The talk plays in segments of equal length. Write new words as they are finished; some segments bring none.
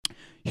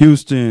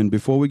Houston,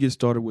 before we get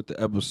started with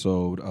the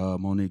episode,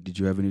 Monique, did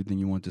you have anything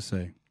you want to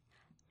say?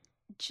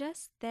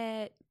 Just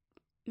that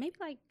maybe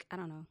like, I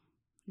don't know,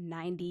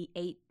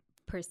 98%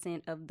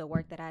 of the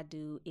work that I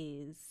do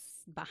is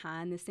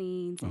behind the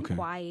scenes and Okay.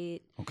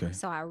 quiet. Okay.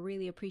 So I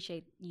really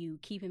appreciate you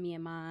keeping me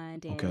in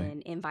mind Okay.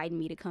 and inviting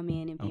me to come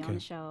in and be on Okay. the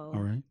show.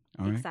 All right.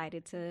 All right.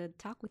 Excited to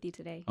talk with you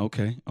today.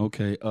 Okay.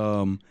 Okay.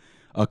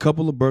 A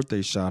couple of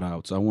birthday shout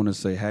outs. I want to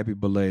say happy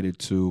belated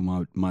to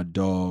my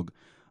dog,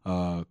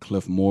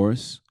 Cliff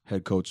Morris,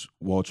 head coach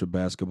Walter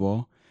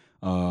Basketball.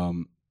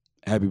 Um,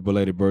 happy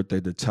belated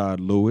birthday to Todd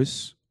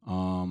Lewis.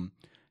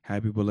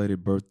 Happy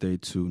belated birthday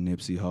to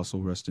Nipsey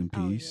Hussle. Rest in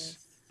Oh, peace. yes.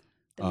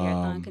 The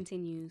marathon Um,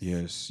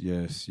 continues.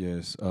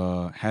 yes.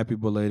 Happy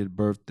belated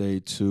birthday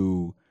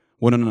to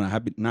well,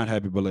 no, not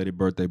happy belated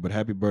birthday, but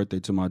happy birthday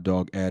to my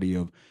dog Addie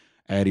of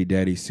Addie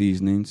Daddy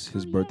Seasonings.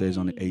 His birthday's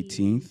on the Yay.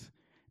 18th,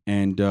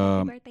 and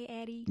Happy birthday,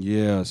 Addie.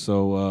 yeah.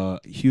 So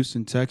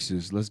Houston,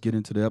 Texas. Let's get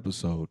into the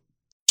episode.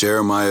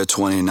 Jeremiah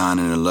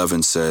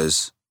 29:11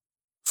 says,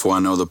 "For I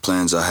know the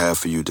plans I have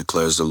for you,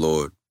 declares the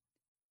Lord,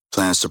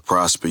 plans to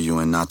prosper you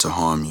and not to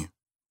harm you,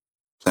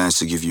 plans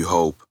to give you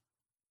hope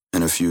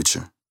and a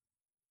future."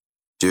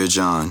 Dear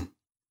John,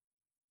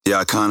 the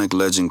iconic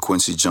legend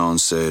Quincy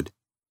Jones said,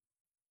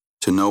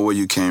 "To know where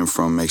you came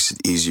from makes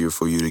it easier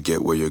for you to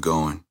get where you're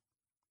going."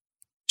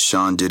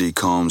 Sean Diddy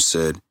Combs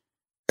said,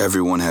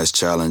 "Everyone has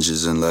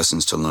challenges and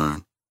lessons to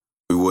learn.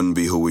 We wouldn't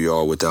be who we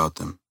are without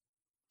them."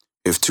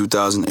 If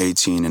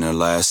 2018 and the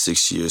last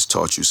 6 years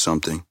taught you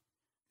something,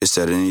 it's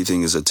that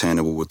anything is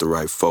attainable with the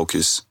right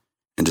focus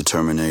and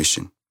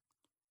determination.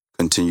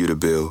 Continue to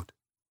build.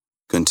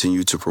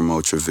 Continue to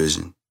promote your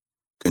vision.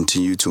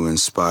 Continue to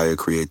inspire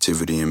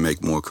creativity and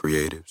make more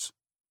creatives.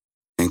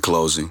 In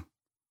closing,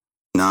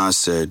 Nas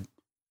said,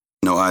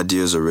 "No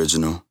idea is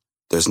original.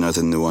 There's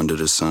nothing new under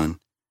the sun.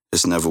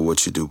 It's never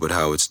what you do, but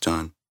how it's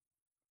done.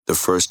 The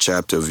first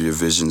chapter of your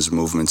vision's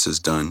movements is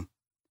done.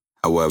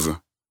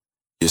 However,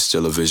 you're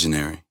still a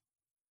visionary.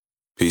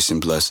 Peace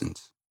and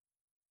blessings.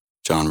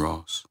 John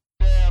Ross."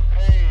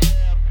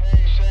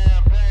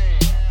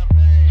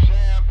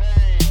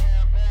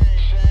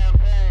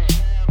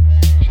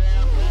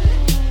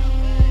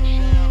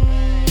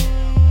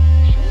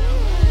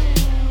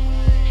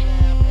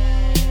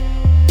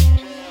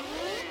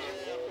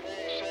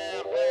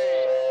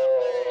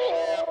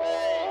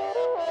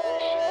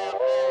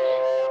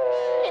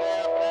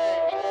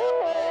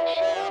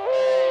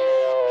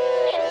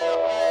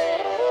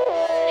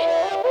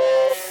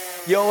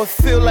 Yo, it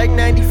feel like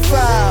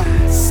 95.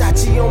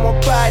 Sachi on my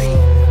body.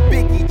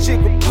 Biggie,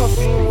 Jigga,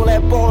 Puffy, all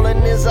that ballin'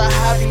 is a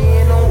hobby.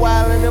 And I'm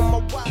wildin' in my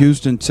wild.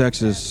 Houston,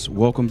 Texas.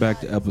 Welcome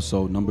back to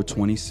episode number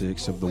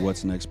 26 of the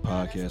What's Next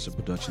podcast, a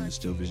production of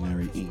Still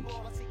Visionary Inc.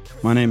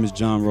 My name is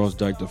John Ross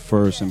Dyke the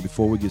First, and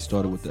before we get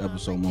started with the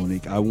episode,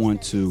 Monique, I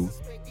want to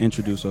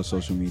introduce our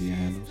social media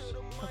handles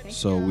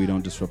so we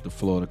don't disrupt the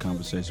flow of the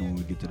conversation when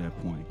we get to that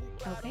point.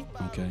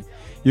 Okay.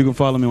 You can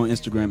follow me on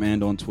Instagram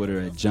and on Twitter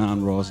at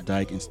John Ross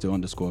Dyke and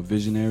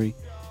still_visionary.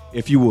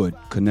 If you would,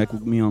 connect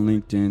with me on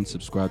LinkedIn,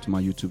 subscribe to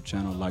my YouTube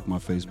channel, like my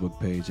Facebook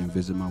page, and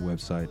visit my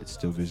website at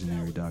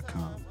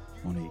stillvisionary.com.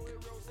 Monique.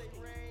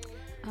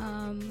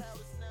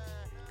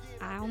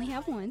 I only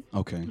have one.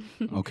 Okay.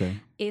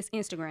 It's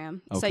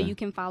Instagram. So Okay. you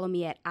can follow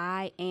me at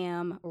I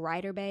am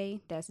Writerbae.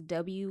 That's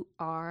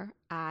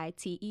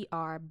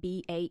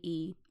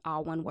WRITERBAE,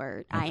 all one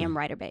word. I Okay. am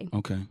Writerbae.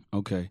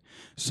 Okay.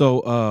 So,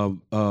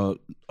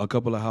 a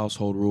couple of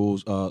household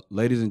rules.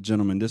 Ladies and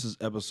gentlemen, this is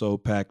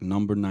episode pack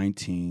number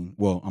 19.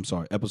 Well, I'm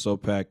sorry,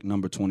 episode pack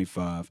number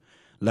 25.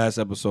 Last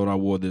episode, I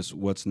wore this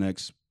What's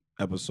Next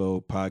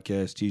episode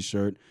podcast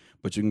T-shirt,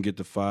 but you can get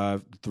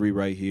the 3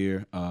 right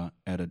here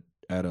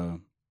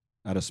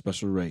at a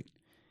special rate.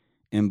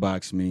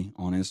 Inbox me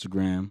on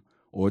Instagram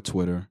or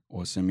Twitter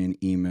or send me an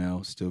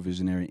email,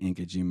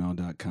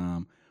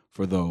 stillvisionaryinc@gmail.com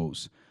for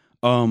those.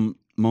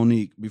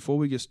 Monique, before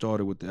we get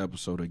started with the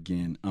episode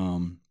again,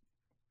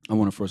 I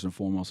want to first and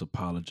foremost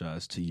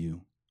apologize to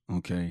you,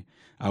 okay?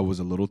 I was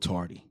a little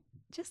tardy.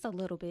 Just a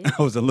little bit.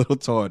 I was a little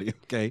tardy,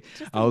 okay?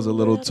 Just I was a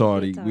little bit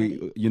tardy.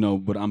 tardy.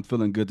 But I'm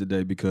feeling good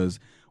today because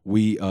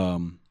we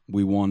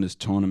won this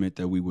tournament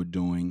that we were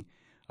doing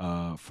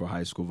for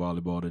high school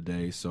volleyball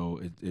today.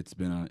 So it's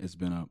been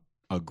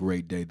a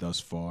great day thus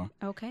far.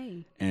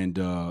 Okay. And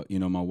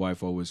my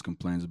wife always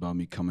complains about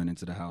me coming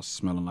into the house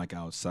smelling like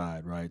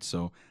outside, right?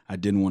 So I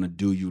didn't want to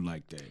do you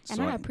like that. And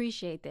So I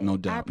appreciate that. no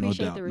doubt, I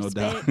appreciate the no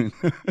respect,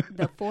 doubt.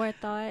 the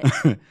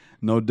forethought,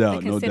 No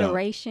doubt, the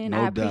consideration.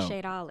 no doubt. I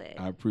appreciate all that.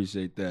 I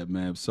appreciate that,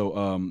 man. So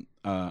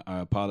I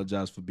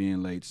apologize for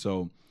being late.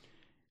 So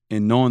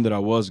in knowing that I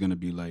was going to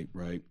be late,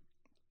 right,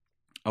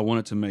 I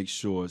wanted to make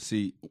sure.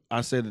 See,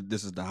 I say that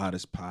this is the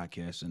hottest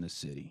podcast in the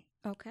city,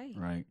 Okay.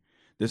 right?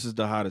 This is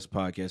the hottest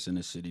podcast in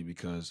the city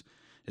because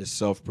it's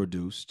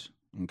self-produced,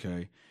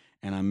 okay?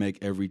 And I make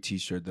every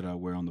T-shirt that I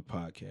wear on the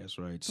podcast,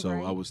 right? So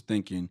Right. I was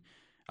thinking,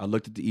 I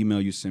looked at the email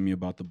you sent me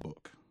about the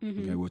book,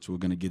 Mhm. okay, which we're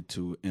going to get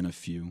to in a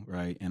few,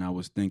 right? And I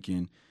was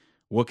thinking,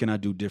 what can I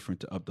do different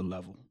to up the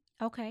level?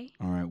 Okay.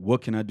 All right.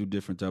 What can I do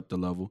different to up the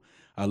level?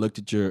 I looked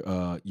at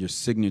your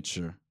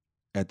signature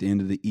at the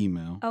end of the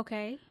email,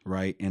 Okay.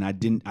 right? And I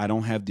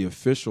don't have the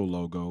official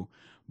logo,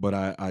 but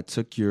I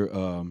took your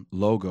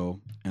logo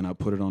and I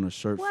put it on a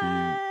shirt for you.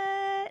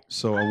 What?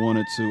 So I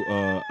wanted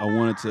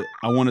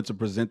to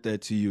present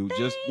that to you,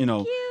 just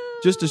Thank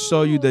just to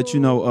show you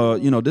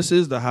that this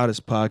is the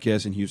hottest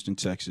podcast in Houston,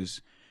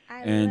 Texas, I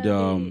and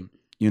love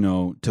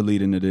it. to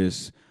lead into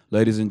this,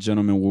 ladies and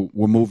gentlemen,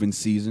 we're moving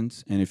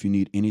seasons, and if you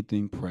need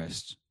anything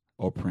pressed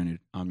or printed,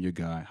 I'm your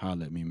guy.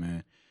 Holla at me,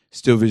 man.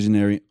 Still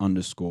 _visionary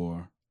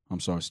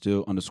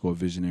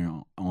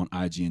on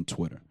IG and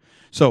Twitter.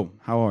 So,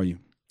 how are you?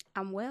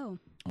 I'm well.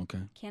 Okay.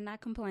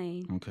 Cannot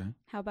complain. Okay.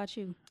 How about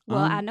you? Well,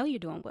 I know you're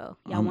doing well.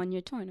 Y'all won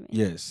your tournament.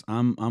 Yes,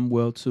 I'm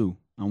well too.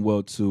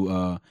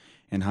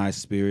 In high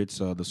spirits.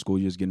 The school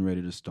year's getting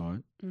ready to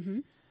start. Mm-hmm.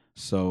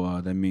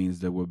 So that means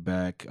that we're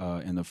back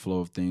in the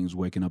flow of things,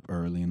 waking up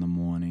early in the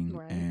morning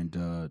Right. and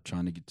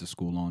trying to get to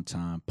school on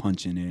time,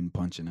 punching in,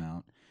 punching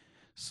out.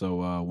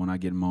 So when I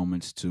get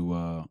moments to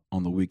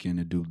on the weekend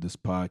to do this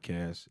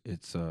podcast,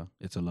 it's a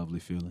lovely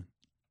feeling.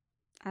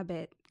 I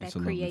bet It's a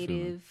lovely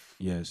feeling.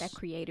 Yes. that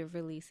creative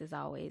release is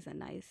always a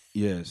nice.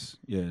 Yes.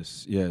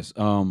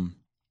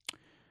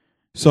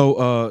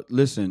 So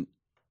listen,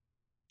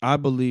 I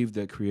believe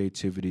that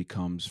creativity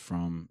comes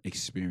from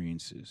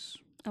experiences.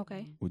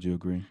 Okay, Would you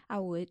agree? I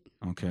would.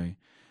 Okay.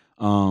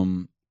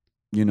 And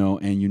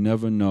you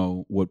never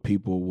know what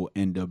people will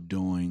end up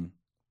doing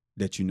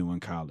that you knew in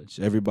college.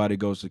 Everybody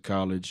goes to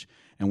college,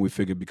 and we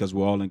figure because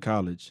we're all in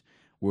college,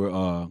 we're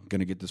going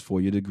to get this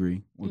 4-year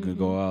degree. We're going to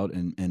go out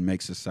and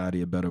make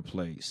society a better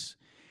place.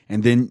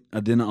 And then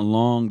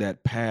along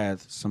that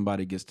path,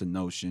 somebody gets the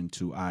notion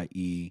to,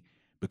 i.e.,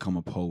 become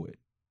a poet,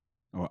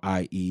 or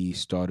i.e.,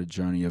 start a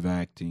journey of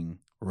acting,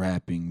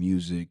 rapping,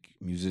 music,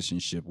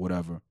 musicianship,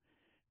 whatever,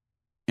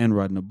 and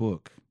writing a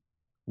book,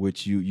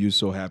 which you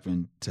so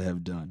happen to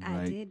have done,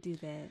 right? I did do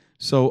that.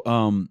 So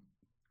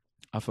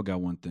I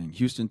forgot one thing.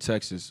 Houston,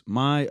 Texas.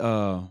 My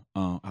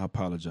I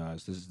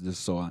apologize. This is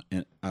so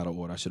out of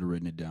order. I should have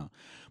written it down.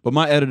 But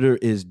my editor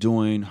is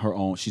doing her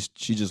own.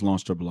 She just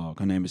launched her blog.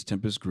 Her name is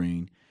Tempest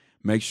Green.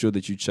 Make sure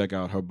that you check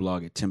out her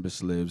blog at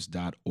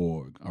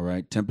tempestlives.org. All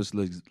right,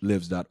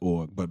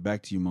 tempestlives.org. But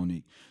back to you,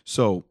 Monique.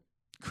 So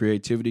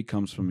creativity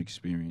comes from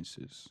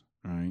experiences,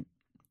 right?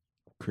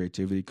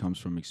 Creativity comes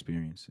from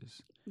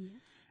experiences. Yeah.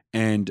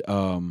 And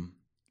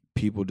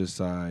people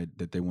decide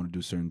that they want to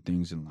do certain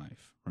things in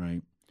life,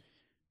 right?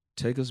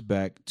 Take us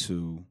back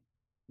to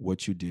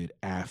what you did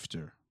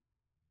after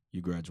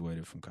you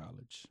graduated from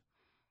college.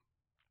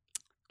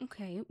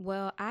 Okay.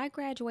 Well, I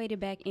graduated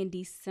back in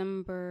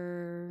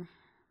December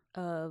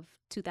of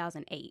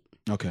 2008.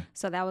 Okay.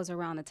 So that was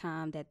around the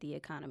time that the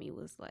economy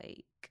was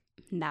like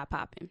not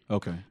popping.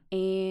 Okay.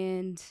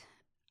 And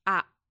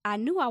I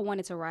knew I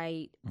wanted to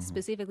write.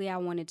 Specifically, I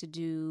wanted to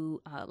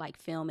do like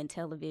film and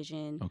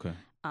television. Okay.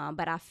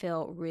 But I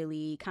felt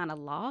really kind of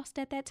lost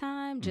at that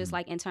time, just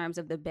like in terms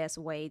of the best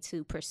way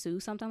to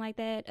pursue something like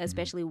that,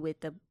 especially with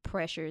the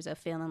pressures of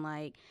feeling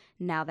like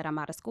now that I'm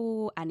out of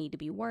school, I need to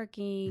be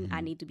working.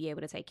 I need to be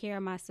able to take care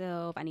of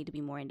myself. I need to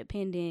be more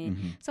independent.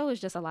 So it was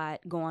just a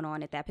lot going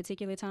on at that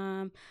particular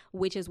time,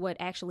 which is what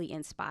actually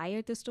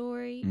inspired the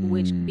story,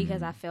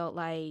 because I felt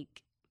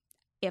like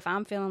if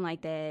I'm feeling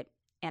like that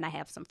and I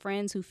have some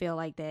friends who feel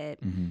like that,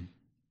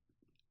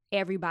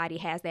 everybody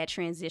has that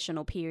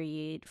transitional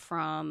period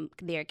from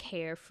their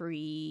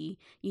carefree,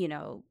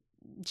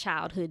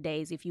 childhood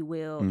days, if you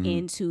will,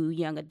 into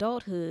young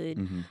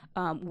adulthood,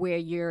 where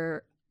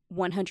you're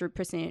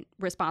 100%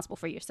 responsible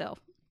for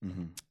yourself.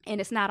 And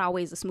it's not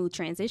always a smooth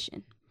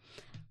transition.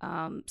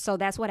 So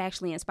that's what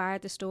actually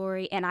inspired the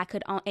story. And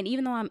and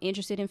even though I'm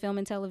interested in film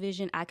and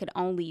television, I could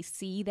only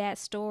see that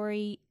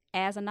story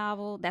as a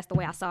novel. That's the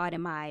way I saw it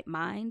in my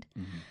mind.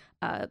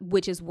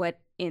 Which is what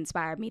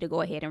inspired me to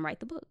go ahead and write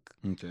the book.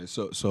 Okay,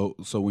 so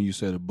when you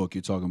said a book,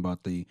 you're talking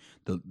about the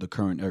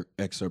current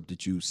excerpt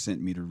that you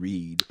sent me to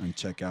read and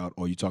check out,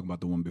 or you talking about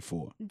the one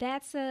before?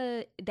 That's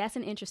an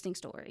interesting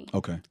story.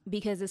 Okay.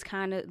 Because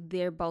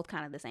they're both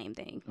kind of the same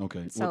thing.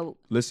 Okay. So well,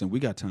 listen, we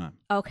got time.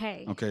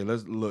 Okay. Okay,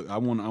 let's look. I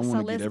want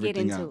to get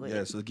everything out.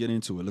 Yes, let's get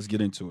into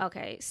it.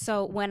 Okay,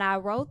 so when I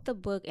wrote the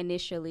book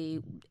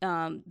initially,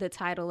 the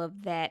title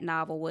of that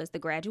novel was The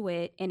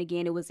Graduate, and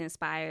again, it was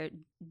inspired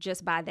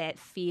just by that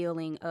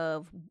feeling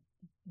of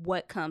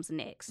what comes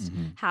next.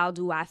 How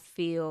do I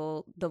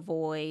fill the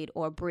void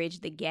or bridge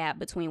the gap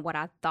between what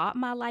I thought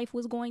my life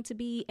was going to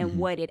be and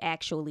what it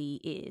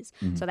actually is?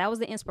 So that was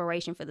the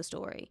inspiration for the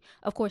story.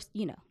 Of course,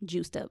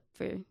 juiced up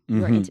for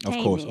your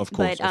entertainment. Of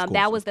course. But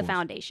that was the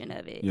foundation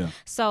of it. Yeah.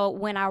 So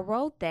when I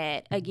wrote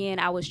that, again,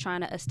 I was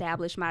trying to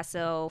establish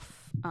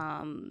myself,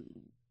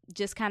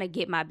 just kind of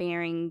get my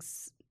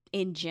bearings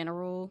in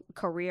general,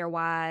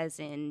 career-wise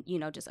and,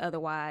 just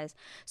otherwise.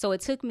 So it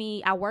took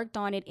me, I worked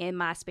on it in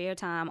my spare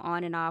time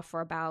on and off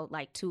for about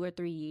like 2 or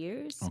 3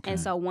 years. Okay. And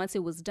so once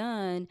it was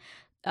done,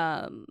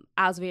 I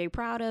was very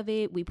proud of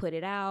it. We put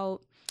it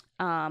out.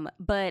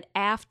 But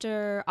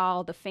after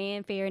all the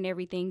fanfare and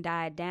everything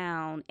died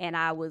down and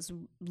I was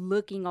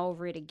looking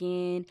over it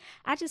again,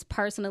 I just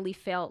personally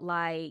felt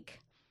like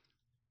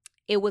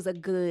it was a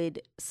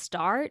good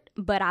start,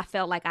 but I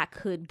felt like I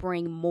could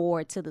bring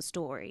more to the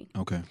story.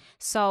 Okay.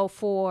 So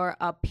for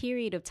a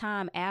period of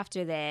time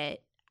after that,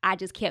 I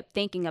just kept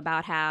thinking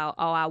about how,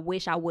 I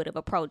wish I would have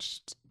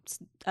approached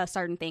a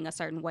certain thing a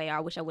certain way, or I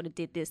wish I would have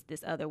did this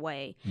other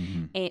way.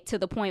 And to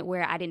the point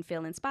where I didn't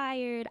feel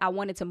inspired. I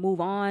wanted to move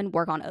on,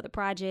 work on other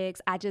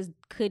projects. I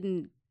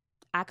couldn't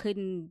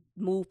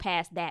move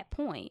past that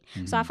point.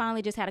 So I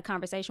finally just had a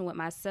conversation with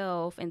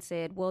myself and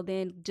said, well,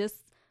 then just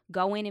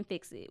go in and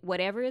fix it.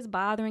 Whatever is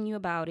bothering you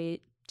about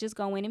it, just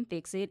go in and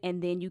fix it,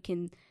 and then you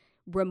can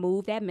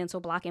remove that mental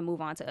block and move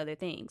on to other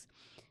things.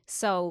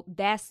 So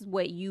that's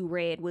what you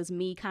read, was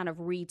me kind of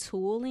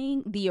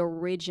retooling the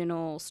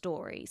original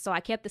story. So I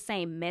kept the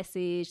same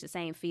message, the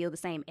same feel, the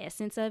same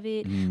essence of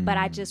it, but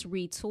I just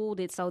retooled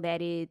it so that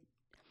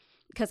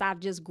because I've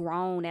just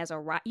grown as a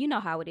writer. You know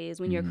how it is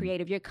when you're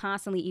creative. You're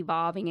constantly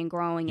evolving and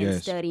growing and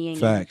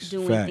studying and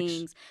doing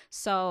things.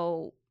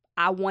 So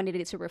I wanted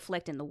it to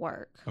reflect in the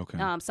work. Okay.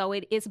 So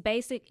it's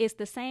basic. It's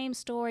the same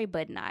story,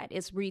 but not.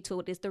 It's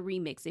retooled. It's the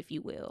remix, if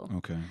you will.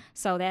 Okay.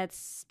 So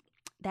that's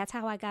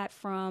how I got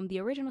from the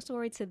original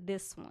story to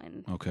this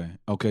one.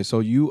 Okay. So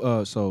you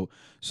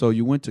so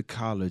you went to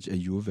college at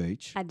U of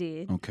H. I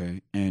did.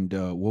 Okay. And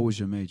what was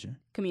your major?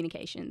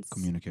 Communications.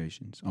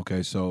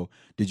 Okay. So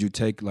did you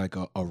take like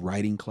a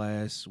writing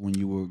class when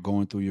you were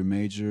going through your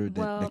major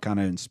that kind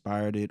of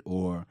inspired it,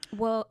 or?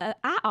 Well,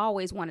 I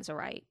always wanted to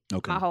write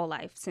my whole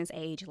life, since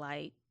age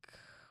like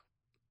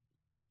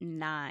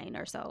 9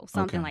 or so,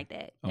 something like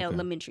that.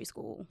 Elementary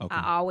school.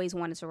 I always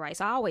wanted to write,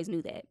 so I always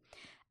knew that.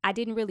 I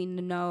didn't really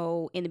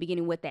know in the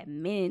beginning what that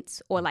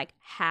meant or like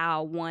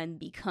how one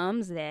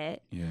becomes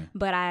that. Yeah.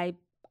 But I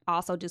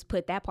also just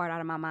put that part out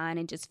of my mind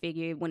and just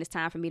figured when it's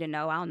time for me to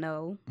know, I'll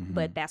know.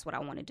 But that's what I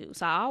want to do.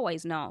 So I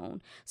always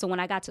known. So when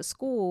I got to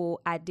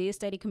school, I did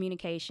study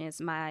communications.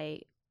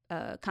 My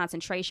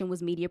concentration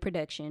was media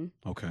production.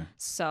 Okay.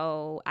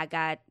 So I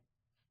got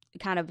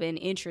kind of an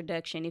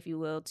introduction, if you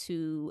will,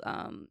 to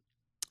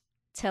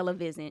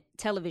television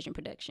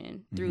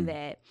production through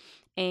that.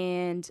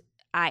 And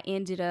I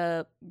ended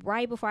up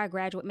right before I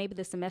graduated, maybe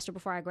the semester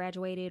before I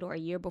graduated or a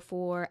year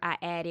before, I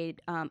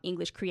added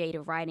English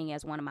creative writing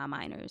as one of my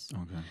minors.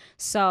 Okay.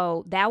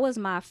 So that was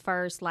my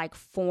first like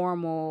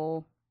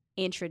formal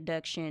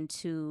introduction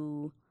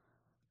to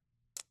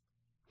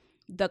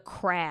the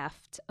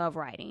craft of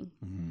writing.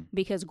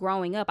 Because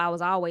growing up, I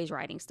was always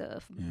writing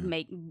stuff,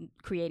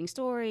 creating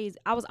stories.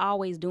 I was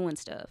always doing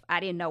stuff. I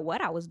didn't know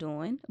what I was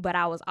doing, but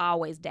I was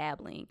always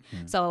dabbling.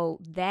 So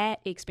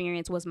that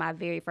experience was my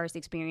very first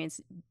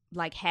experience,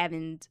 like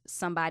having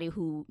somebody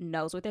who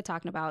knows what they're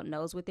talking about,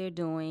 knows what they're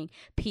doing,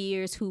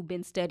 peers who've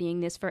been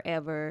studying this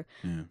forever,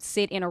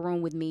 sit in a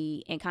room with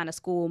me and kind of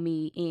school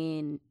me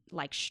in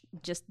like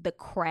just the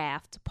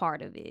craft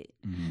part of it.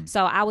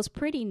 So I was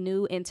pretty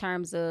new in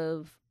terms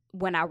of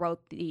when I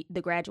wrote the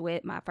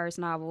Graduate, my first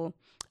novel.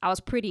 I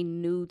was pretty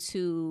new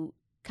to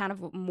kind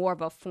of more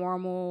of a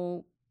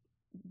formal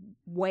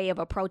way of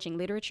approaching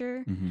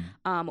literature,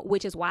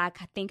 which is why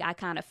I think I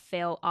kind of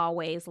felt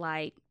always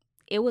like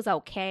it was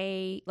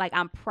okay. Like,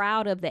 I'm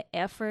proud of the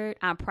effort.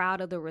 I'm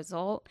proud of the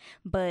result,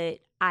 but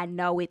I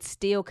know it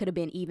still could have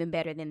been even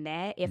better than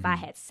that if I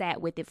had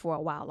sat with it for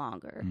a while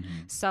longer.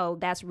 So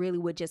that's really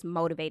what just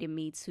motivated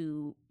me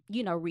to,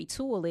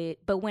 retool it.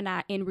 But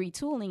in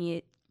retooling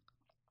it,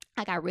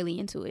 I got really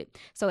into it.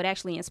 So it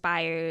actually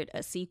inspired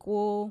a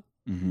sequel,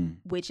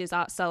 which is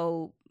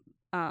also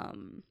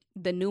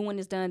the new one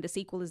is done, the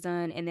sequel is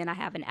done, and then I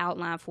have an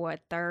outline for a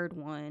third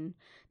one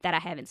that I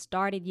haven't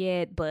started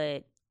yet,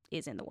 but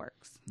is in the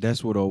works.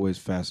 That's what always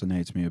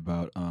fascinates me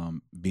about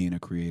being a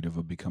creative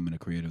or becoming a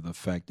creative, the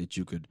fact that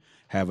you could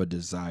have a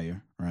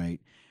desire, right?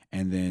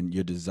 And then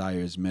your desire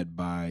is met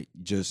by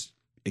just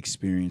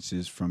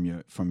experiences from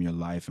your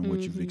life and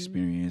what you've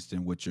experienced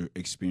and what you're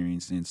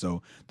experiencing.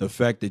 So the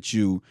fact that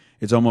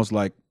it's almost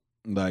like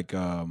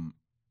not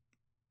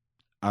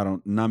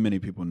many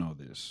people know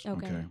this.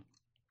 Okay.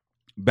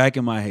 Back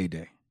in my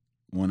heyday,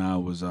 when I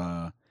was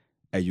at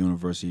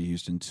University of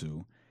Houston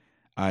too,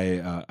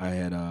 I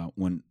had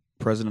when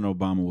President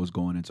Obama was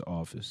going into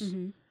office,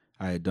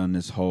 I had done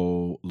this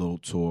whole little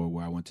tour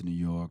where I went to New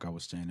York, I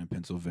was staying in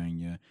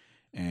Pennsylvania,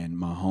 and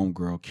my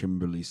homegirl,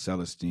 Kimberly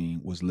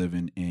Celestine, was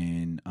living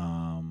in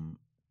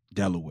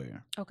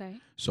Delaware. Okay.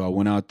 So I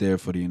went out there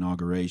for the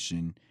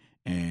inauguration,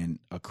 and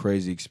a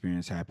crazy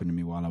experience happened to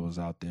me while I was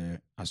out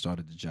there. I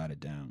started to jot it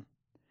down.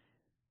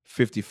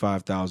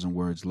 55,000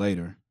 words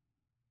later,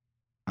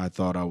 I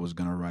thought I was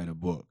going to write a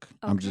book.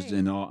 Okay. I'm just,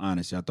 in all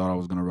honesty, I thought I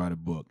was going to write a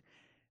book.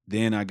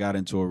 Then I got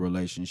into a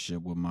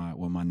relationship with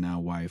my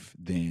now wife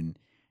then,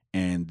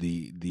 and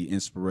the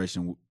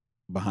inspiration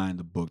behind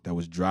the book that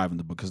was driving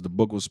the book, because the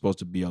book was supposed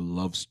to be a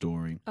love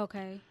story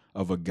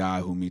of a guy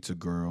who meets a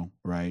girl,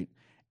 right?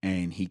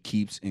 And he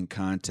keeps in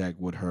contact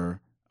with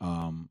her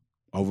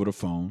over the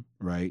phone,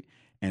 right?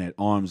 And at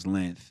arm's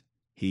length,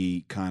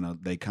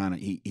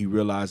 he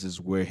realizes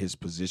where his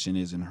position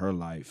is in her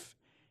life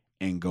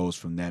and goes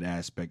from that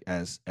aspect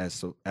as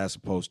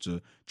opposed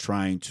to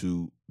trying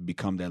to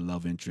become that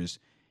love interest.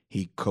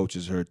 He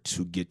coaches her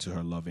to get to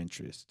her love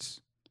interests.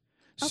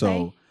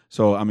 Okay.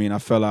 So I mean, I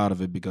fell out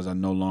of it because I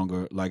no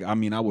longer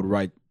I would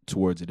write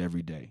towards it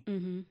every day.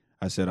 Mm-hmm.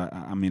 I said,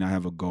 I mean, I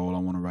have a goal. I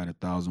want to write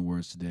 1,000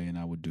 words today, and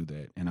I would do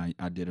that. And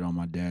I did it on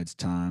my dad's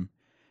time,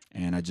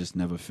 and I just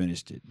never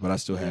finished it. But I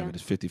still have it.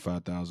 It's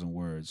 55,000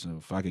 words. So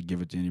if I could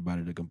give it to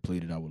anybody to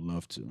complete it, I would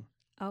love to.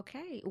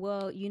 Okay.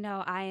 Well,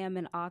 I am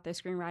an author,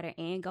 screenwriter,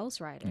 and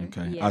ghostwriter.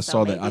 Okay. Yeah, I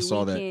saw that.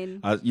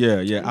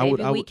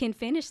 Maybe we can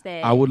finish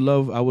that. I would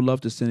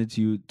love to send it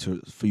to you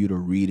for you to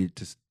read it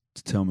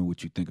to tell me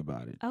what you think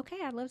about it. Okay,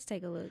 I'd love to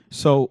take a look.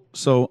 So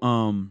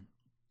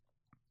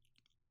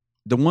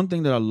the one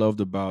thing that I loved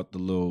about the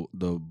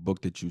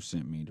book that you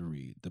sent me to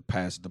read, the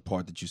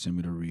part that you sent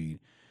me to read,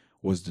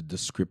 was the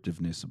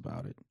descriptiveness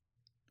about it.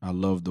 I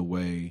love the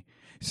way.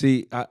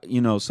 See,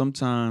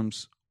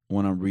 sometimes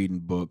when I'm reading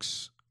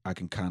books, I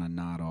can kind of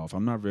nod off.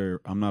 I'm not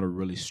a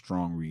really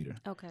strong reader.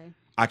 Okay.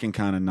 I can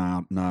kind of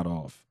nod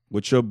off.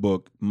 With your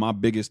book, my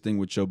biggest thing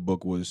with your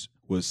book was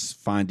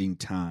finding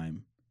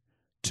time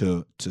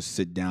to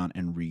sit down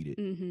and read it.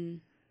 Mm-hmm.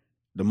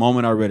 The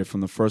moment I read it,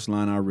 from the first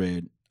line I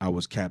read, I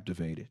was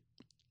captivated.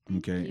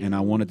 Okay. And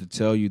I wanted to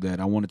tell you that.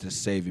 I wanted to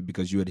save it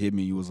because you had hit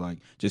me. You was like,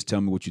 just tell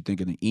me what you think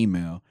in the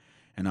email.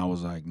 And I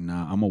was like,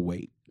 nah, I'm going to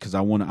wait. Because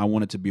I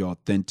want it to be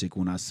authentic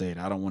when I say it.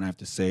 I don't want to have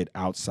to say it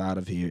outside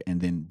of here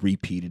and then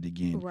repeat it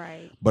again.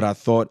 Right. But I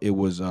thought it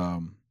was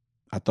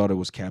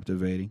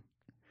captivating.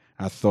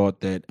 I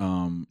thought that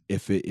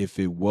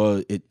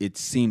it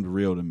seemed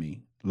real to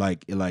me.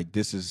 Like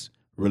this is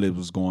really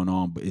what's going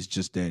on, but it's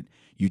just that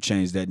you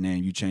changed that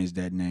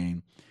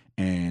name,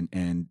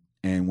 and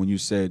when you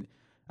said,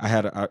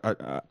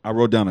 I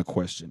wrote down a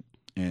question,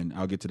 and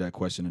I'll get to that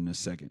question in a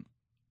second.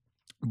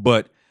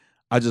 But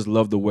I just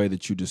love the way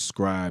that you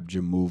described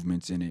your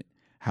movements in it,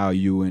 how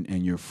you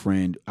and your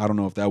friend, I don't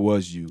know if that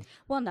was you.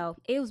 Well, no,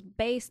 it was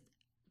based,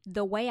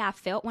 the way I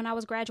felt when I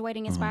was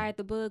graduating inspired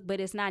the book, but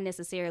it's not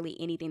necessarily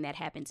anything that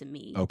happened to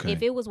me. Okay.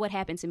 If it was what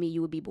happened to me,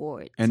 you would be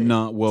bored. And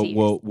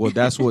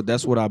that's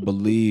what I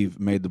believe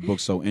made the book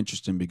so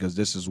interesting, because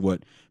this is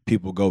what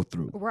people go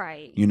through.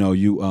 Right.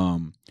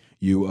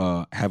 You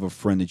have a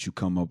friend that you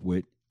come up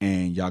with,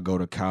 and y'all go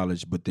to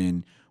college, but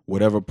then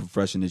whatever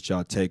profession that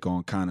y'all take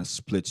on kind of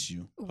splits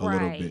you a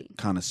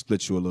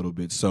little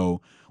bit.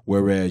 So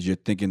whereas you're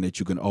thinking that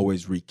you can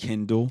always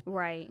rekindle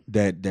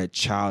that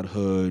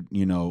childhood,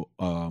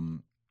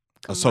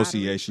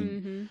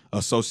 association,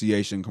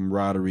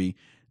 camaraderie,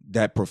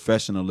 that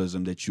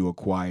professionalism that you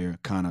acquire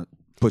kind of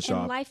puts you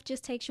off. Life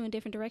just takes you in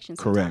different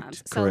directions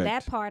sometimes. Correct.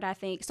 That part, I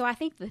think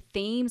the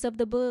themes of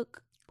the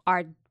book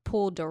are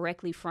pulled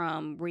directly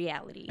from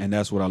reality. And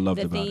that's what I loved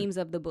about it. The themes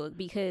of the book,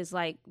 because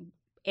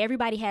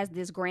everybody has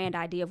this grand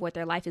idea of what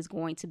their life is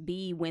going to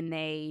be when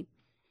they're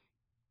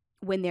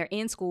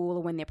in school, or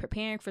when they're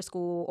preparing for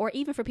school, or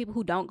even for people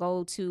who don't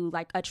go to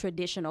a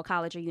traditional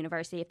college or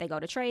university. If they go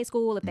to trade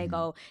school, if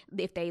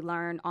they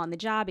learn on the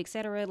job,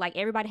 etc.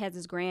 Everybody has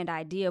this grand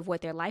idea of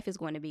what their life is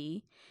going to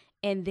be.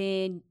 And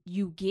then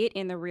you get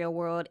in the real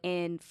world,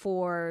 and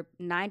for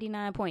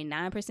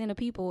 99.9% of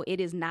people,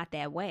 it is not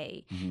that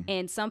way. Mm-hmm.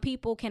 And some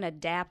people can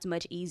adapt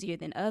much easier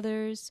than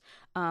others.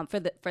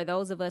 For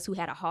those of us who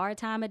had a hard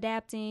time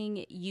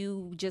adapting,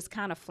 you just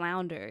kind of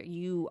flounder.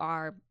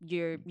 You're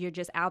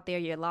just out there,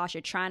 you're lost,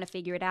 you're trying to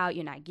figure it out,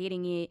 you're not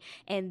getting it.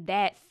 And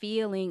that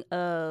feeling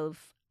of,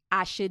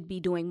 I should be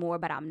doing more,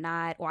 but I'm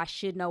not, or I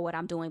should know what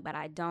I'm doing, but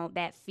I don't,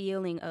 that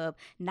feeling of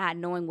not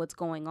knowing what's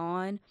going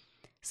on,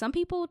 some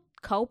people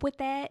cope with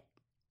that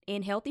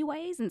in healthy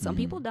ways, and some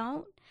people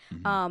don't.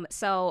 Mm-hmm.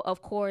 So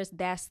of course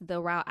that's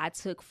the route I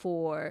took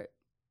for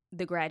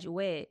The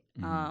Graduate,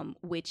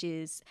 which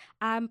is,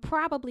 I'm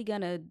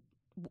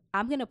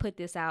gonna put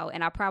this out,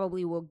 and I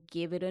probably will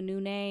give it a new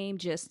name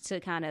just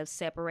to kind of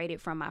separate it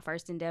from my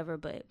first endeavor,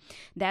 but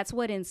that's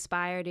what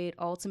inspired it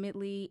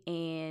ultimately.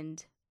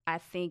 And I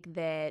think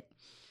that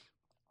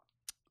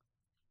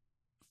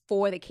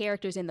for the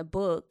characters in the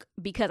book,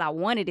 because I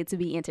wanted it to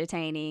be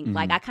entertaining,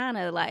 I kind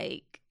of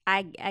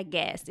I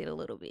gassed it a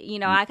little bit.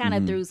 I kind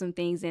of threw some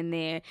things in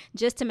there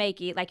just to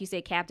make it, like you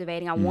said,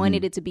 captivating. I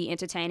wanted it to be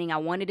entertaining. I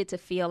wanted it to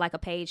feel like a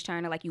page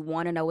turner, like you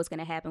want to know what's going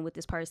to happen with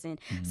this person.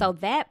 So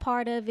that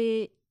part of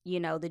it,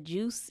 the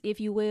juice, if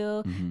you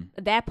will,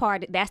 that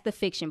part, that's the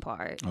fiction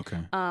part. Okay.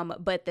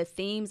 But the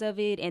themes of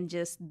it and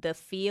just the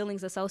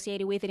feelings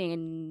associated with it,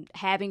 and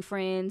having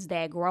friends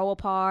that grow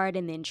apart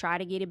and then try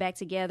to get it back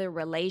together,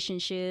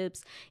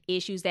 relationships,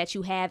 issues that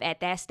you have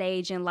at that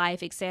stage in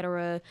life,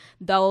 etc.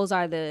 Those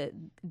are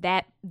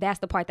that's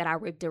the part that I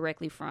ripped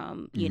directly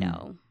from,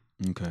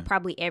 Okay.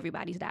 Probably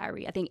everybody's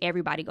diary. I think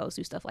everybody goes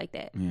through stuff like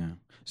that. Yeah.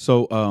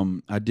 So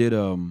I did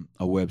a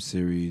web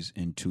series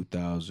in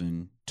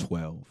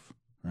 2012.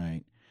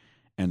 Right,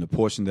 and the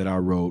portion that I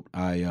wrote,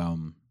 I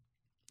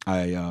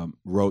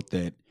wrote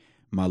that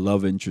my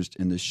love interest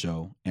in the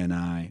show and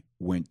I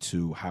went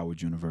to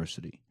Howard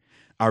University.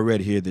 I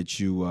read here that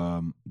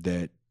you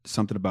that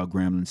something about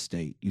Grambling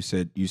State. You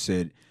said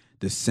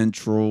the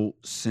central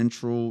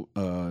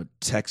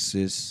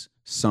Texas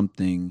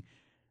something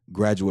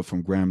graduate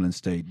from Grambling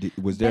State.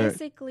 Was there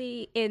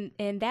basically,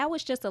 and that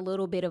was just a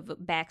little bit of a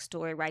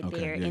backstory right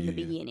there in the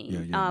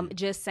beginning.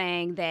 Just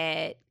saying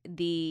that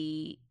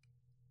the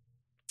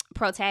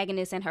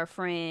protagonist and her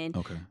friend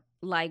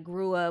like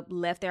grew up,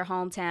 left their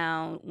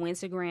hometown, went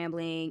to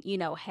Grambling,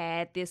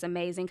 had this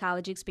amazing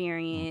college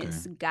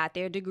experience, got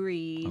their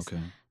degrees,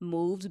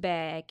 moved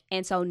back.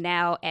 And so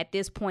now at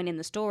this point in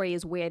the story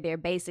is where they're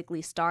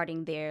basically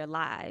starting their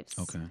lives.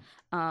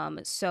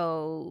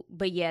 So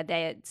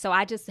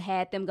I just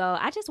had them go.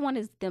 I just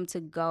wanted them to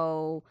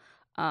go.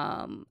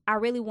 I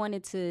really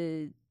wanted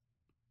to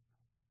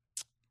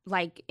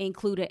like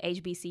include an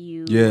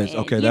HBCU. Yes,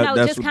 and,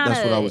 that's what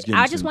I was getting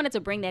I just wanted to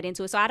bring that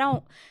into it. So I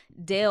don't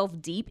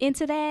delve deep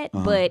into that,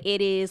 but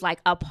it is like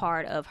a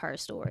part of her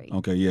story.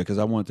 Okay, yeah, because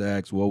I wanted to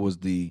ask what was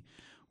the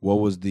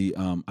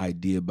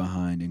idea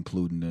behind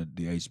including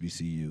the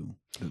HBCU?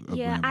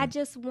 I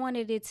just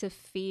wanted it to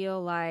feel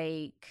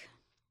like.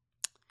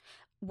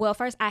 Well,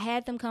 first I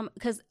had them come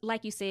because,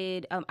 like you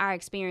said, our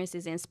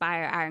experiences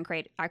inspire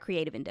our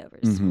creative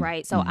endeavors,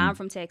 right? So I'm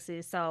from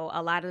Texas, so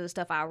a lot of the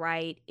stuff I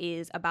write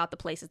is about the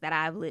places that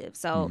I've lived.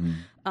 So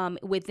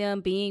with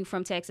them being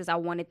from Texas, I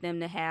wanted them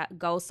to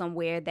go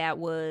somewhere that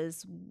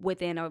was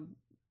within a,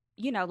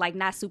 like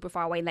not super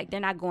far away. Like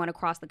they're not going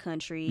across the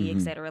country,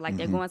 et cetera. Like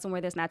they're going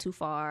somewhere that's not too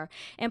far.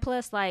 And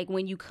plus, like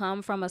when you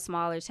come from a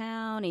smaller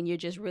town and you're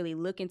just really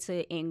looking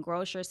to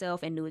engross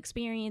yourself in new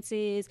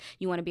experiences,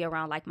 you want to be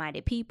around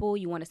like-minded people,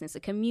 you want a sense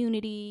of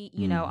community,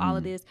 all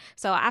of this.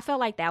 So I felt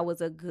like that was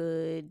a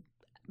good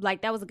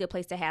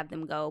place to have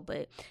them go.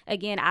 But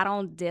again, I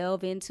don't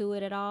delve into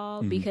it at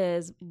all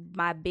because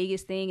my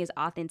biggest thing is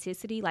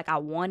authenticity. Like I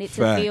want it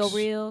to feel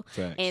real.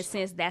 And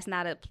since that's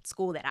not a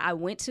school that I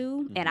went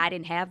to and I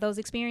didn't have those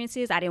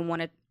experiences, I didn't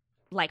want to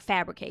like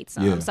fabricate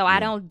some. I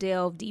don't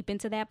delve deep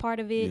into that part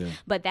of it.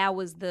 But that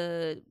was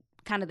the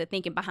kind of the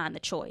thinking behind the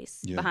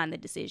choice, behind the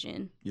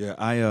decision. Yeah,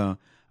 I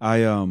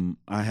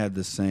had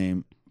the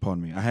same,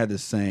 I had the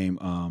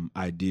same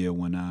idea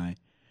when I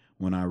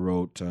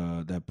wrote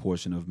that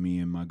portion of me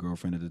and my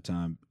girlfriend at the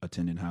time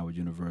attending Howard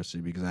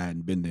University because I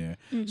hadn't been there.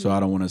 So I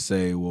don't want to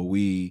say, well,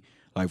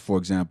 for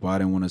example, I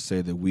didn't want to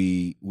say that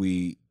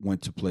we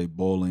went to play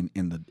bowling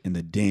in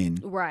the den.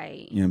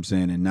 Right. You know what I'm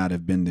saying? And not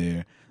have been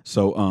there.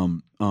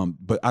 So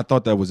but I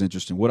thought that was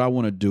interesting. What I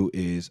want to do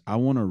is I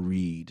want to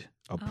read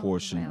a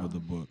portion of the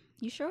book.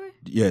 You sure?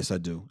 Yes, I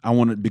do. I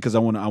want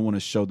to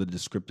show the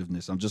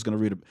descriptiveness. I'm just going to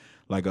read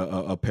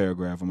a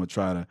paragraph. I'm going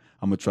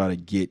to try to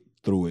get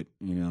through it.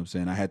 You know what I'm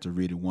saying? I had to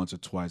read it once or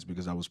twice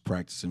because I was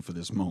practicing for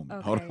this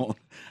moment. Okay.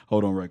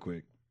 Hold on right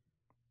quick.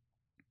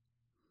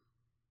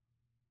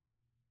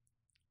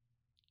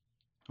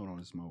 Hold on,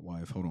 this is my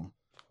wife. Hold on.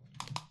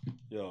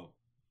 Yo.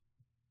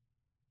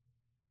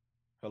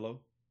 Hello?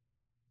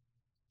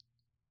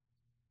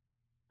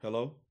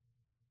 Hello?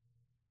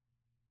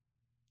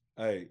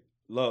 Hey,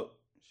 look.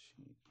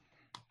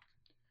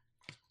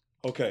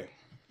 Okay.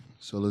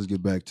 So let's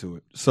get back to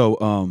it. So,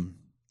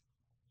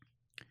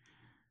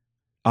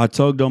 I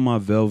tugged on my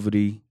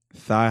velvety,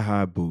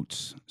 thigh-high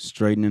boots,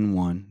 straightening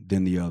one,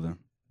 then the other,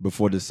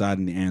 before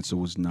deciding the answer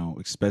was no,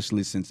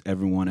 especially since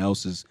everyone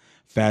else's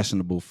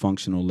fashionable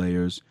functional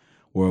layers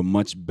were a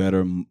much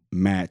better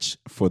match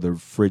for the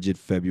frigid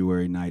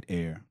February night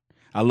air.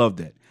 I love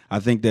that. I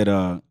think that,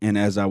 and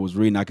as I was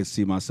reading, I could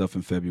see myself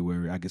in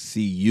February. I could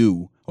see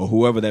you or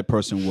whoever that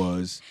person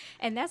was.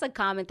 And that's a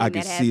common thing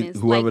that happens.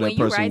 Whoever like that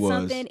when person you write was.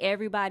 something,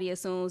 everybody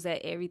assumes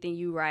that everything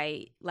you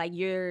write, like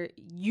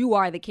you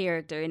are the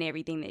character in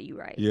everything that you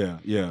write. Yeah.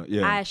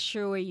 I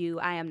assure you,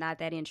 I am not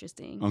that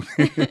interesting.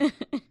 Okay.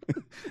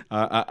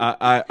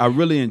 I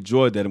really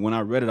enjoyed that. And when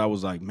I read it, I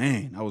was like,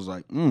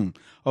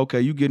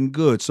 okay, you getting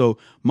good. So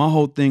my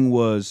whole thing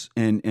was,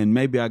 and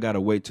maybe I got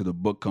to wait till the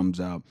book comes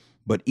out,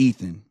 but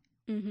Ethan,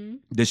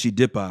 did she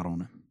dip out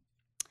on him?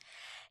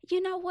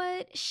 You know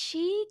what?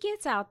 She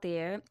gets out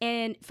there.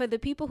 And for the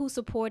people who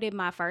supported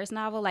my first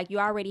novel, like you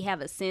already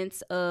have a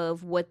sense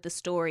of what the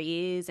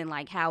story is and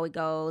like how it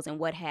goes and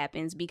what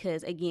happens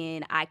because,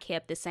 again, I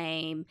kept the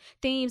same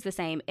themes, the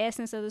same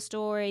essence of the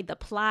story. The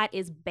plot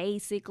is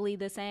basically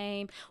the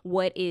same.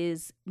 What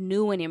is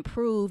new and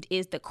improved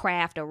is the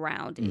craft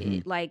around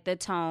it, like the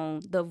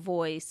tone, the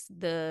voice,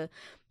 the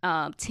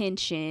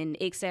tension,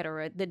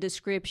 etc., the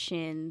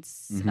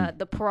descriptions,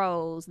 the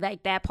prose,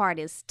 like that part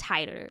is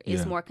tighter,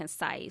 it's more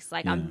concise.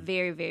 Like I'm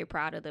very, very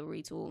proud of the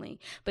retooling.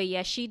 But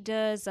yeah, she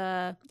does.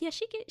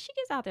 She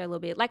gets out there a little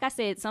bit. Like I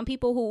said, some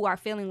people who are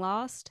feeling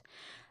lost,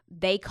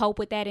 they cope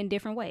with that in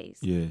different ways.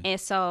 Yeah.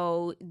 And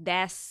so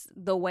that's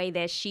the way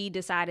that she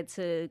decided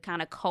to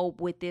kind of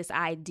cope with this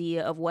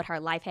idea of what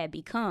her life had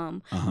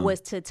become was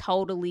to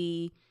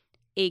totally.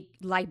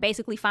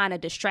 Basically find a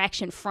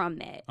distraction from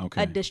that.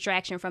 Okay. A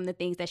distraction from the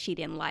things that she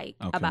didn't like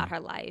about her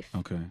life.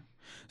 Okay.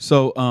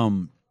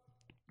 So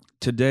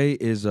today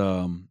is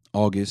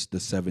August the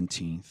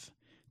 17th,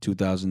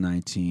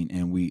 2019,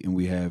 and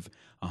we have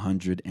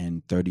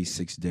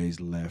 136 days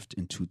left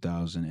in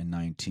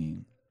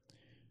 2019.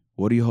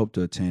 What do you hope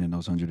to attain in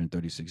those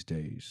 136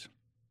 days?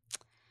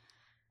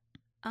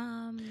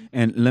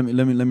 And let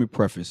me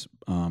preface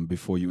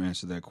before you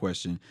answer that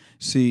question.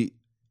 See,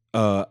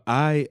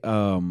 I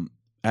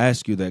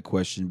ask you that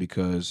question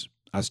because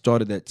I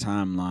started that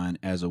timeline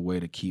as a way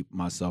to keep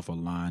myself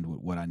aligned with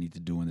what I need to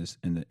do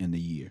in the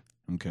year.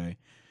 Okay.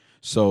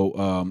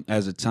 So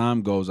as the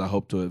time goes, I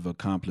hope to have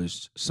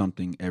accomplished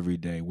something every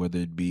day, whether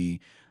it be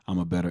I'm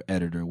a better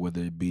editor,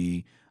 whether it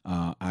be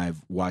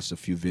I've watched a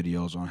few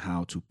videos on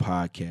how to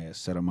podcast,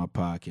 set up my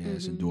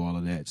podcast, and do all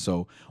of that.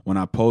 So when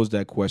I pose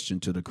that question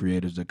to the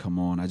creators that come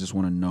on, I just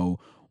want to know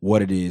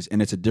what it is.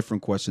 And it's a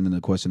different question than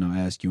the question I'll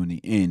ask you in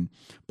the end,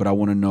 but I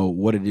want to know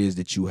what it is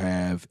that you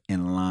have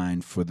in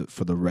line for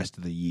the rest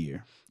of the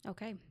year.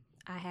 Okay.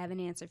 I have an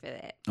answer for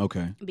that.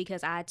 Okay.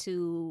 Because I,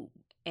 too,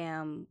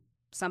 am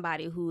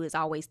somebody who is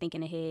always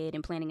thinking ahead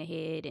and planning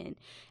ahead, and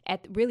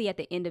at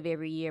the end of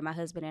every year, my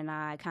husband and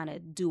I kind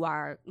of do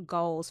our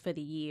goals for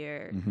the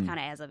year kind of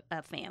as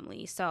a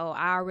family. So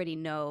I already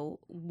know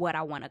what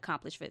I want to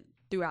accomplish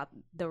throughout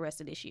the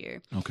rest of this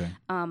year. Okay.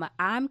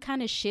 I'm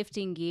kind of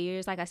shifting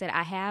gears. Like I said,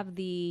 I have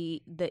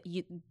the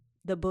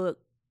book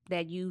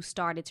that you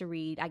started to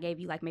read. I gave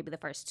you like maybe the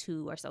first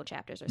 2 or so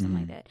chapters or something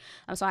like that.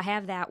 So I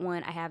have that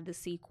one. I have the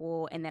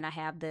sequel, and then I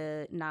have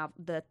the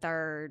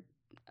third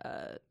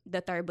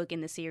book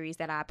in the series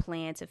that I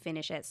plan to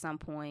finish at some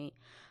point.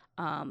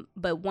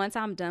 But once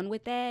I'm done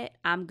with that,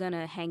 I'm going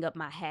to hang up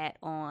my hat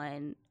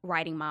on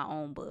writing my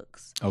own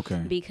books.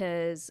 Okay.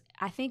 Because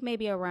I think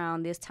maybe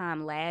around this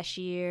time last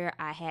year,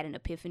 I had an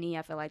epiphany.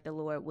 I feel like the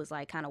Lord was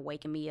like kind of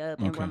waking me up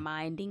and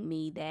reminding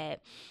me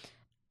that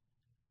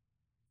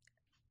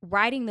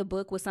writing the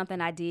book was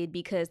something I did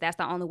because that's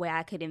the only way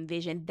I could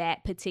envision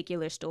that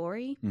particular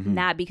story,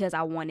 not because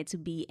I wanted to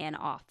be an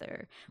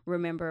author.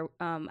 Remember,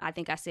 I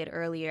think I said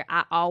earlier,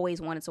 I always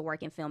wanted to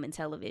work in film and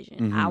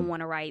television. I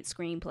want to write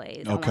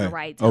screenplays. I want to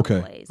write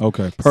teleplays.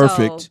 Okay.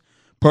 Perfect. So,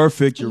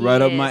 perfect. You're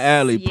right up my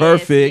alley.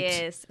 Perfect.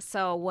 Yes.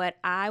 So what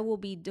I will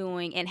be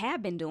doing and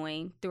have been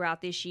doing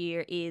throughout this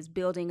year is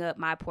building up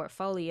my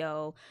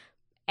portfolio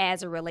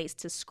as it relates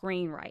to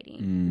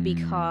screenwriting,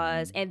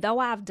 because, and though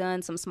I've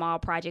done some small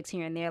projects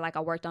here and there, like I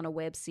worked on a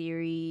web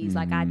series,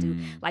 like I do,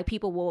 like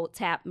people will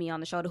tap me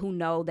on the shoulder who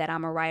know that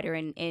I'm a writer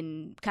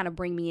and kind of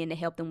bring me in to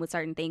help them with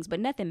certain things,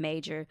 but nothing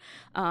major.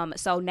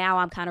 So now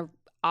I'm kind of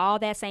all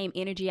that same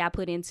energy I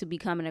put into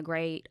becoming a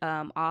great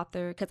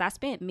author, because I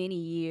spent many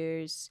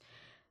years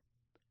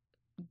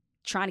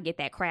trying to get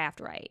that craft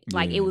right.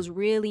 Like it was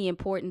really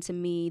important to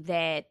me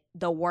that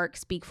the work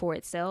speak for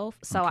itself.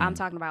 So I'm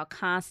talking about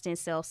constant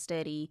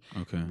self-study,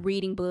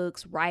 reading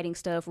books, writing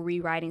stuff,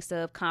 rewriting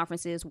stuff,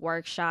 conferences,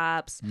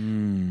 workshops,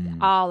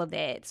 all of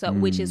that. So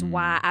which is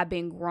why I've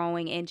been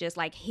growing and just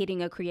like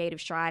hitting a creative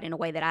stride in a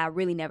way that I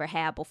really never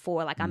had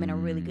before. Like I'm in a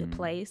really good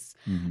place.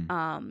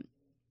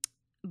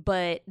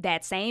 But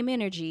that same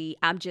energy,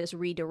 I'm just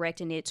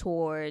redirecting it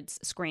towards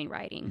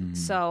screenwriting.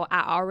 So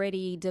I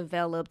already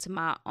developed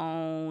my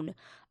own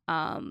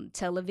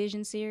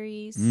television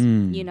series,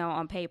 you know,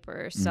 on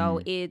paper.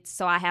 So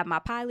so I have my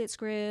pilot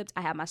script,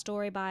 I have my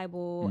story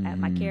Bible, I have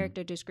my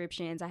character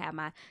descriptions, I have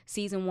my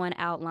season 1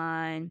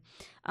 outline.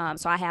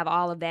 So I have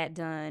all of that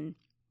done.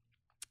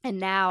 And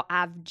now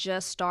I've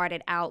just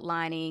started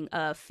outlining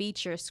a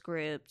feature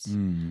script.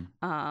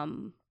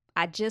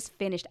 I just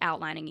finished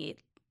outlining it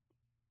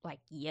like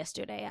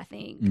yesterday, I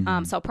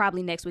think. So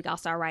probably next week I'll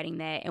start writing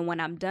that. And when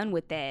I'm done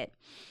with that,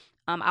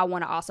 I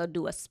want to also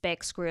do a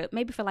spec script,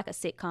 maybe for like a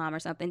sitcom or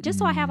something, just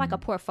so I have like a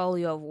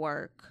portfolio of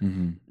work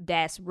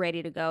that's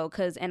ready to go.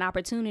 Because an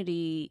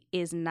opportunity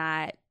is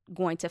not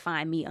going to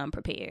find me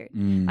unprepared.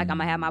 Like I'm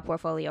gonna have my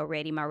portfolio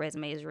ready, my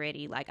resume is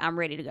ready, like I'm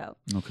ready to go.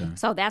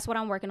 So that's what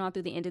I'm working on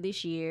through the end of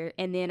this year.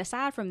 And then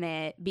aside from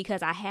that,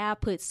 because I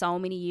have put so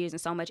many years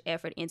and so much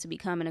effort into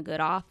becoming a good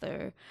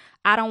author,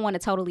 I don't want to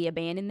totally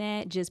abandon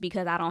that just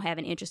because I don't have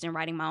an interest in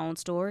writing my own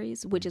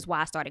stories, which is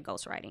why I started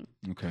ghostwriting.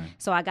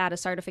 So I got a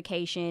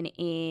certification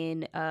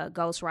in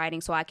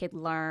ghostwriting so I could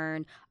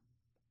learn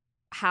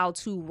how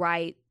to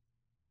write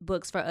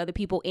books for other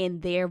people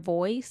in their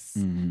voice,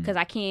 because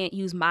I can't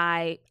use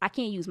my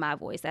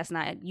voice. That's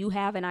not, you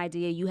have an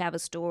idea, you have a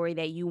story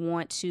that you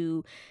want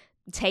to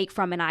take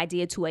from an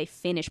idea to a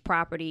finished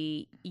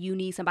property. You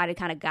need somebody to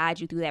kind of guide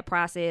you through that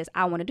process.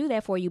 I want to do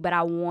that for you, but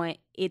I want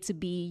it to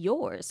be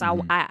yours.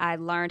 So I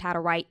learned how to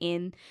write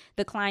in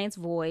the client's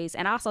voice,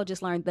 and I also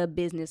just learned the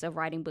business of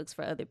writing books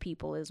for other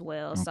people as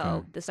well.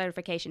 So the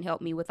certification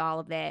helped me with all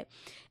of that.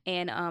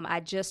 And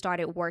I just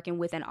started working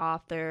with an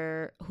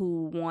author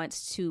who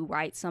wants to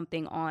write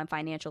something on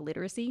financial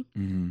literacy.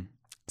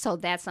 So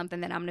that's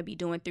something that I'm going to be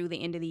doing through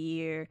the end of the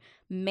year,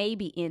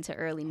 maybe into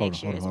early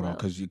next year as well.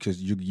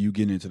 Because you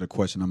getting into the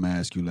question I'm going to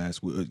ask you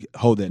last week.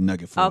 Hold that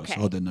nugget for us.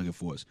 Hold that nugget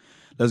for us.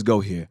 Let's go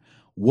here.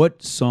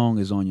 What song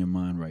is on your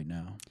mind right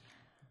now?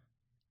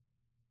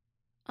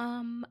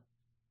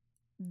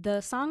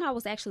 The song I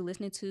was actually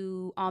listening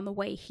to on the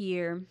way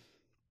here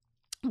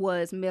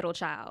was middle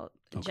child,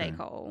 Okay. J.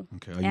 Cole.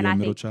 Okay. Are And you I a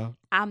middle think- child?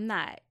 I'm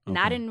not.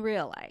 Not Okay. in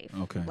real life.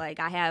 Okay. Like,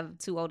 I have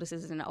 2 older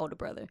sisters and an older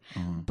brother.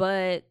 Uh-huh.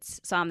 But,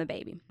 so I'm the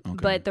baby. Okay.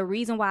 But the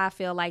reason why I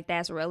feel like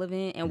that's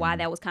relevant and why Mhm.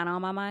 that was kind of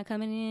on my mind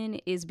coming in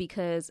is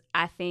because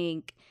I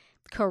think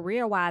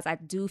career-wise, I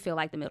do feel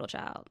like the middle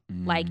child.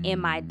 Like, in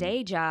my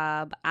day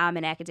job, I'm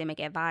an academic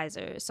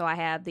advisor. So I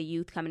have the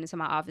youth coming into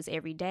my office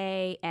every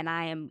day, and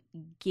I am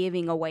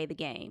giving away the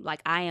game.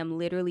 Like, I am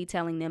literally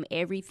telling them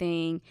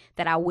everything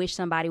that I wish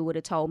somebody would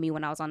have told me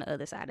when I was on the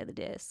other side of the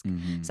desk.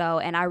 Mhm. So,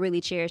 and I really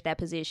cherish that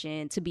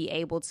position to be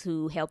able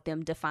to help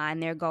them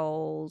define their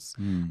goals,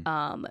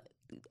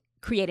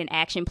 create an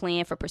action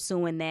plan for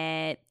pursuing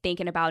that,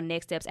 thinking about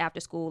next steps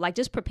after school, like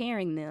just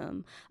preparing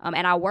them.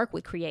 And I work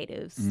with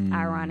creatives,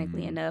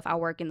 ironically enough. I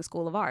work in the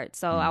School of Art,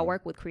 so I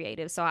work with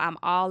creatives. So I'm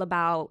all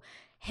about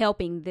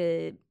helping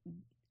the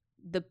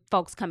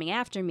folks coming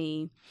after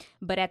me,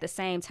 but at the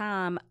same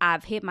time,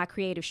 I've hit my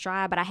creative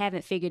stride, but I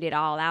haven't figured it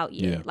all out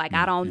yet. Yeah, Like,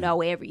 yeah, I don't yeah.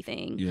 know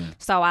everything. Yeah.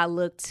 So I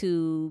look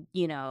to,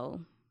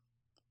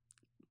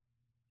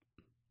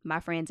 my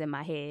friends in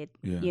my head,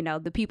 Yeah.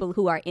 the people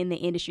who are in the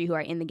industry, who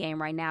are in the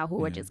game right now,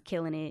 who are Yeah. just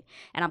killing it.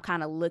 And I'm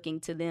kind of looking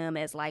to them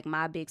as like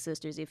my big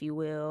sisters, if you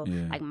will,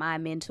 Yeah. like my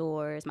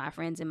mentors, my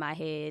friends in my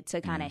head,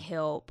 to kind of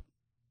help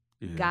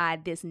Yeah.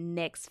 guide this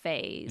next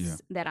phase Yeah.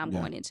 that I'm Yeah.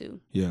 going into.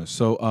 Yeah.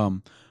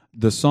 So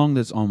the song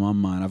that's on my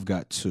mind, I've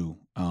got 2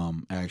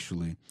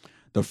 actually.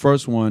 The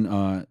first one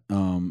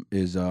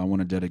is I want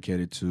to dedicate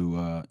it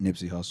to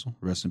Nipsey Hussle.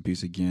 Rest in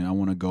peace again. I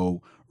want to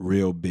go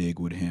real big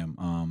with him.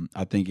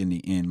 I think in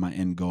the end, my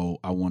end goal,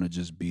 I want to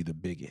just be the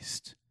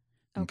biggest.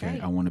 Okay.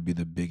 I want to be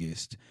the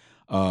biggest.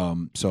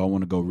 So I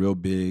want to go real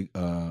big.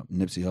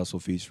 Nipsey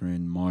Hussle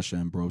featuring Marsha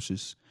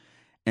Ambrosius.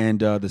 And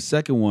the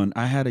second one,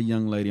 I had a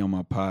young lady on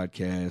my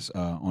podcast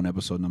on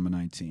episode number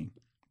 19.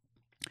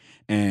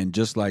 And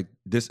just like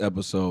this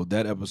episode,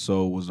 that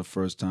episode was the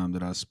first time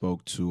that I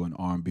spoke to an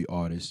R&B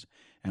artist,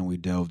 and we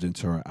delved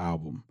into her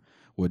album.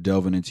 We're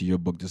delving into your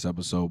book this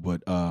episode,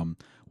 but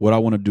what I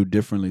want to do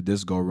differently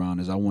this go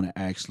around is I want to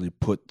actually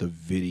put the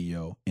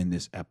video in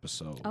this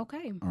episode.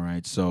 Okay. All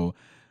right. So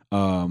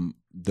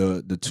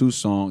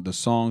the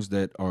songs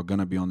that are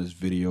gonna be on this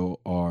video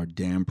are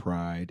Damn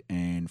Pride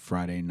and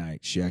Friday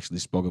Night. She actually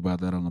spoke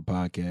about that on the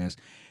podcast,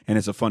 and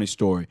it's a funny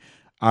story.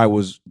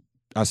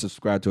 I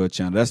subscribe to her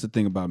channel. That's the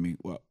thing about me.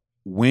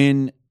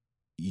 When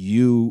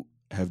you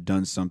have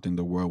done something,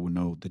 the world will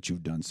know that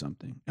you've done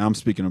something. And I'm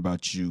speaking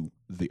about you,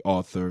 the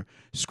author,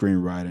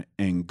 screenwriter,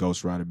 and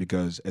ghostwriter,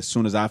 because as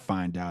soon as I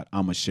find out,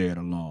 I'm going to share it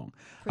along.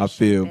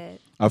 Appreciate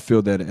I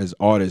feel that as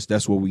artists,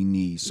 that's what we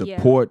need.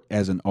 Support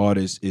as an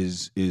artist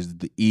is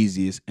the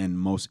easiest and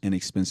most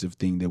inexpensive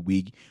thing that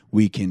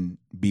we can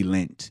be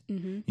lent. You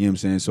know what I'm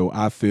saying? So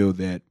I feel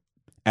that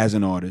as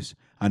an artist,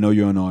 I know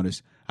you're an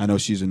artist, I know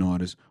she's an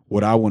artist.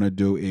 What I want to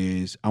do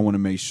is I want to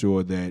make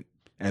sure that,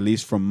 at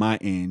least from my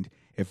end,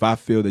 if I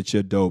feel that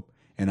you're dope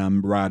and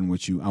I'm riding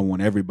with you, I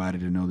want everybody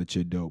to know that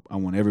you're dope. I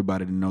want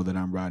everybody to know that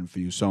I'm riding for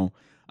you. So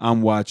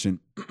I'm watching,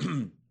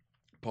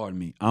 pardon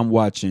me, I'm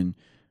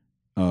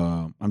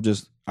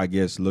just, I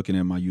guess, looking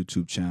at my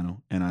YouTube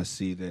channel, and I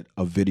see that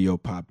a video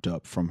popped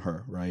up from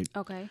her, right?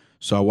 Okay.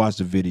 So I watched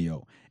the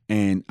video,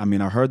 and I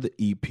mean, I heard the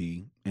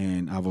EP,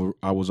 and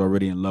I was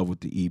already in love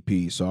with the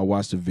EP. So I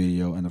watched the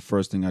video, and the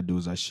first thing I do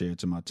is I share it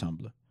to my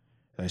Tumblr.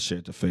 I share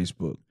it to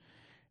Facebook,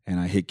 and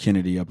I hit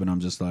Kennedy up, and I'm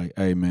just like,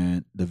 hey,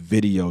 man, the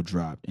video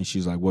dropped. And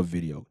she's like, what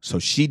video? So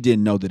she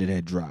didn't know that it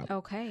had dropped.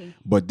 Okay.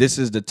 But this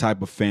is the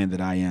type of fan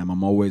that I am.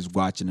 I'm always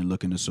watching and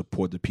looking to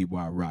support the people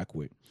I rock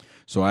with.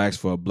 So I asked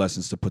for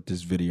blessings to put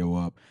this video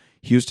up.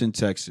 Houston,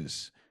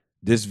 Texas.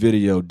 This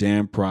video,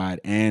 Damn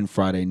Pride and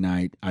Friday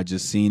Night, I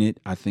just seen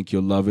it. I think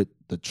you'll love it.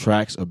 The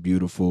tracks are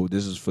beautiful.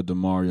 This is for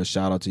Demaria.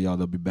 Shout out to y'all.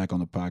 They'll be back on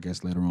the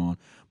podcast later on.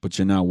 But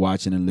you're now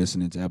watching and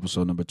listening to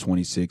episode number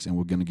 26, and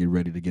we're going to get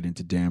ready to get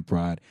into Damn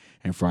Pride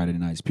and Friday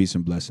Nights. Peace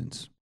and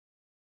blessings.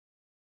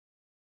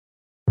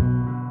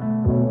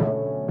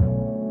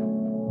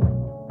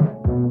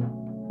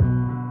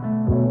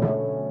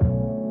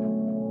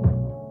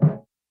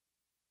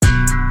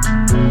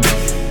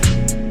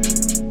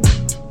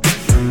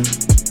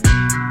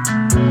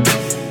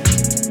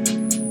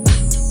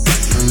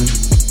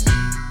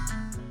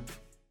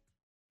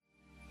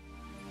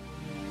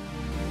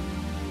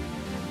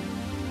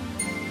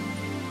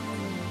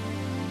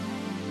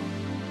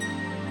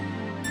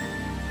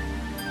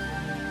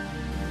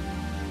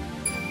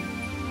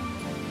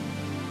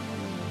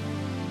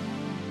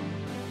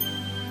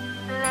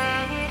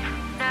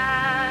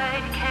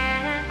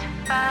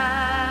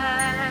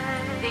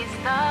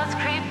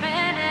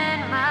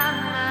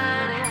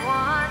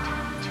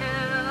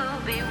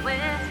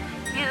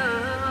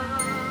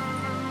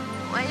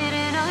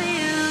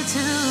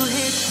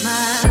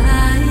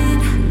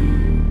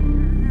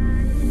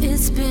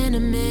 It's been a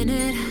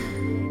minute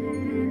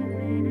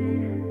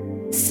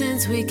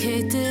since we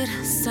kicked it.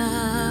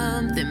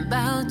 Something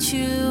about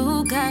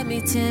you got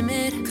me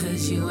timid,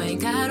 'cause you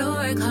ain't gotta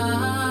work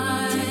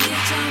hard to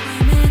get your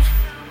women.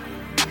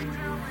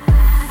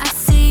 I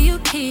see you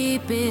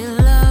keep it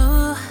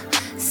low,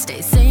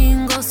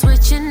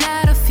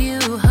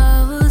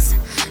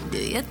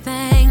 be a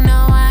thing.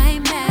 No, I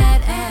ain't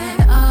mad at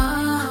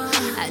all.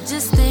 I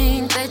just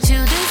think that you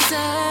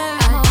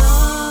deserve.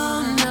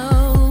 I don't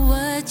know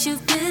what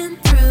you've been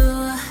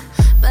through,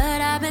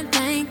 but I've been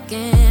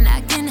thinking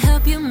I can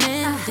help you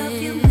mend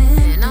it.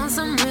 And on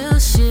some real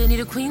shit, need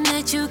a queen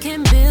that you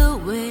can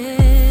build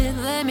with.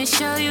 Let me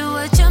show you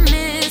what you're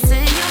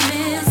missing. You're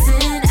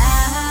missing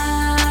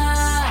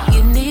out.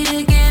 You need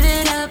to give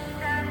it up.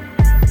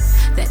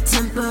 That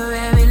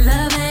temporary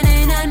loving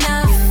ain't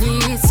enough. You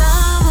need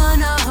someone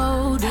to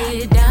hold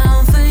it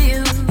down for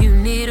you. You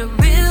need a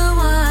real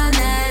one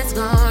that's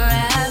gonna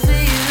ride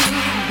for you.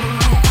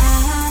 Boy,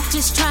 I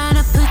just trying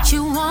to put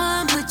you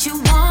on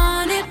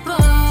it, boy.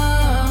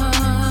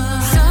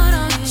 So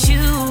don't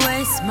you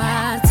waste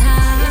my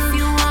time. If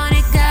you want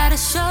it, gotta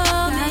show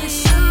me.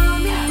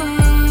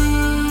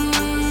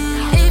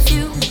 If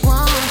you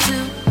want to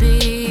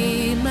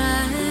be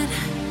mine,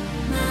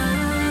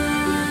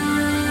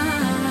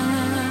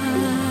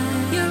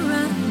 you're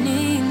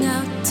running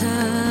out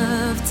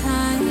of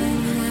time,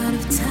 out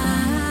of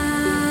time,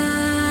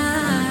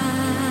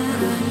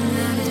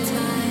 out of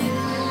time.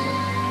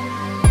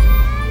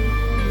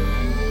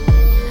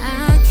 I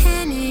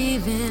can't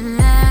even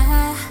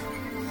lie.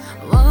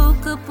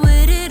 Woke up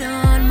with it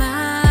on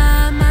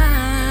my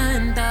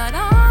mind. Thought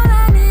all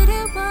I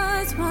needed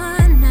was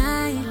one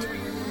night,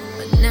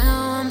 but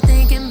now I'm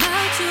thinking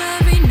about you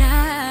every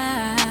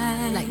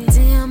night. Like,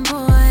 damn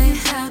boy,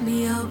 you got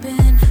me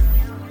open.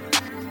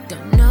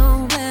 Don't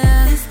know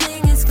where this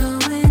thing is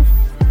going,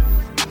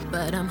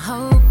 but I'm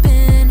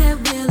hoping that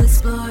we'll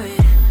explore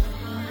it.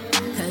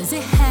 Cause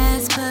it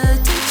has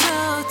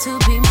potential to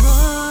be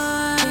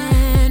more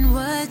than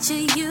what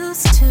you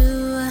used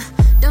to.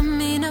 Don't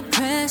mean to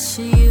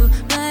pressure you,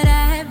 but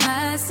I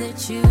advise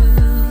that you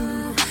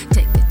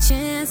take a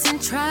chance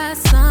and try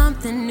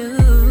something new.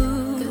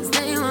 Cause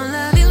they won't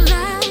love you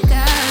like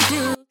I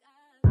do.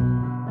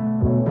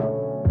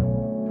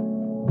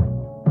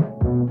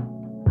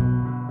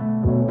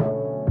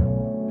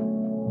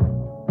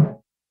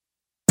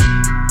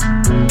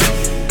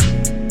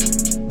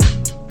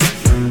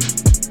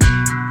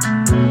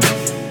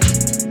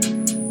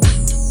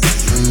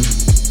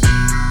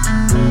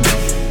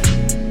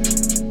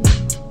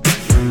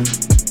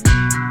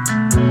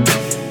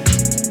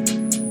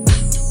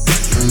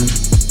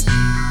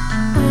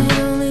 I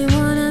only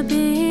wanna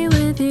be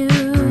with you.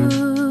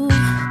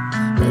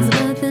 There's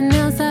nothing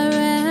else I'd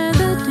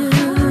rather do.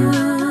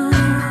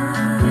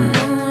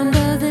 No one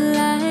does it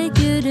like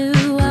you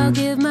do. I'll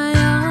give my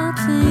all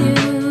to you.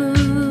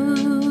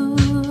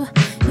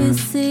 You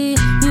see,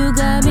 you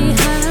got me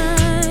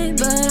high,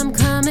 but I'm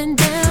coming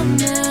down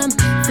now. I'm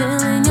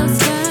feeling your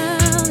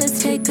style.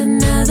 Let's take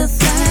another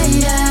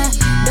flight. I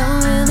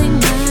don't really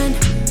mind,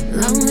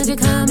 long as you're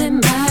coming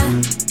by.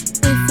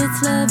 If it's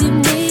love you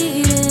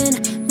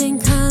needin', then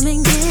come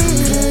and get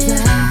it.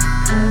 'Cause I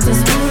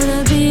just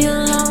wanna be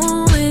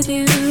alone with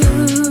you.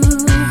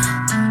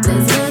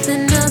 There's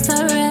nothing else I'd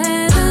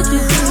rather do.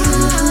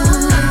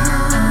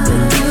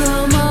 With you,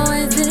 I'm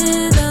always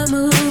in the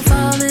mood,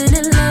 falling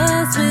in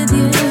love with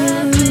you.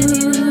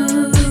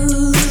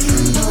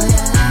 Boy,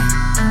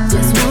 I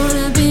just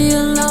wanna be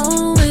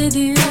alone with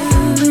you.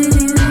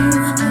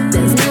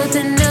 There's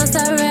nothing else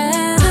I'd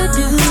rather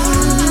do.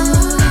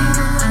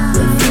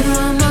 With you,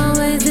 I'm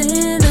always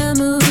in the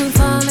mood,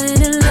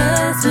 falling in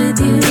love with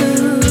you.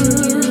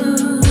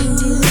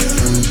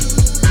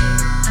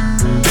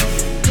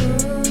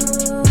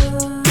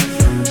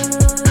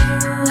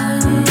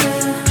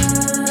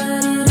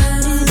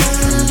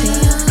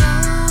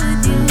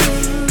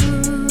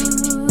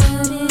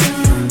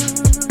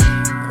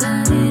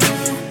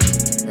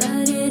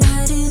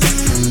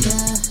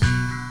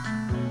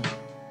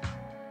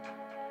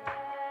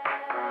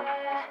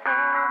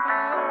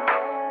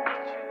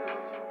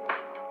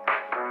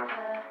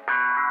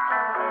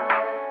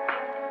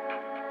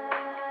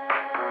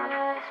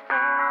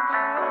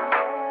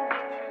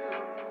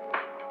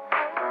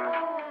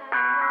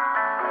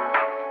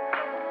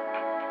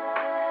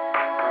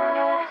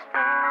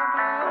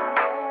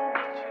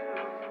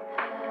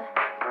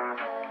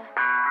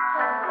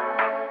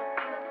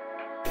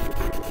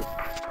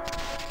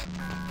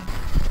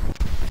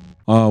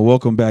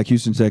 Welcome back,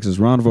 Houston, Texas.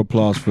 Round of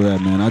applause for that,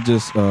 man.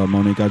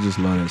 Monique, I just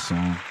love that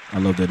song. I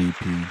love that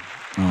EP.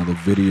 The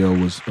video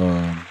was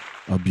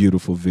a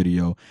beautiful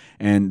video.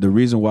 And the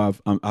reason why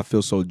I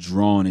feel so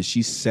drawn is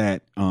she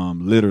sat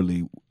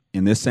literally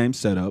in this same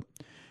setup.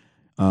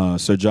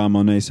 Sir John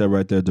Monet sat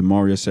right there.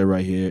 Demaria sat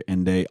right here.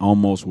 And they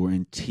almost were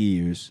in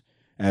tears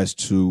as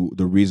to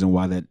the reason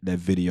why that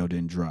video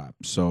didn't drop.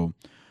 So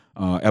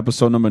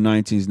episode number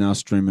 19 is now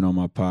streaming on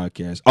my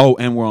podcast. Oh,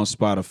 and we're on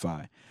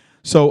Spotify.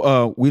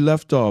 So we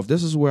left off.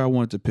 This is where I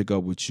wanted to pick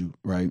up with you,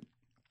 right?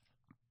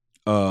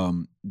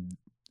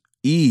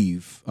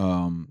 Eve,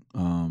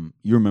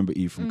 you remember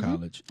Eve from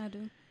college? I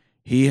do.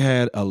 He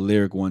had a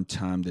lyric one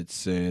time that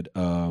said,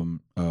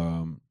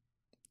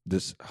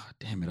 "This,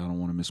 damn it, I don't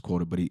want to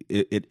misquote it," but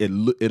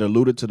it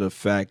alluded to the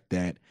fact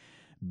that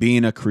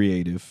being a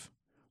creative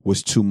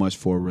was too much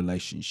for a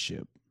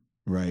relationship,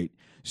 right?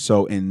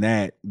 So in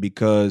that,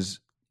 because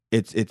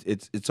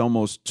it's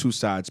almost two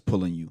sides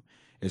pulling you.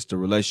 It's the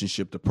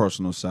relationship, the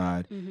personal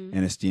side, and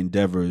it's the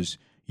endeavors,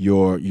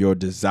 your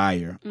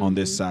desire on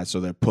this side. So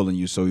they're pulling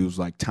you. So it was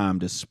like time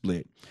to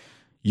split.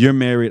 You're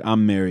married.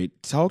 I'm married.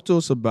 Talk to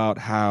us about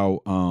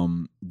how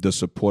the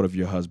support of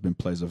your husband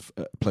plays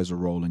a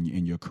role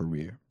in your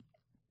career.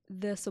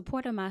 The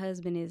support of my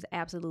husband is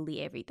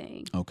absolutely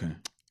everything. Okay.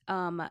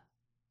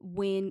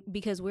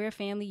 Because we're a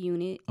family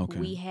unit, Okay.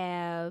 we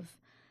have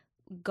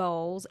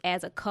goals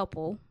as a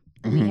couple.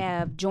 We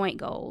have joint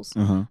goals.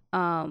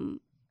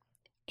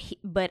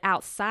 But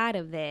outside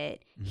of that,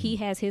 he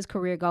has his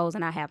career goals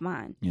and I have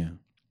mine. Yeah.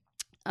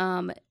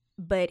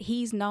 But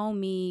he's known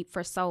me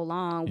for so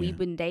long. Yeah. We've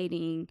been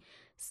dating.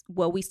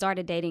 Well, we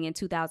started dating in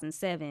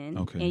 2007.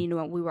 Okay.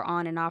 And, we were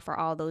on and off for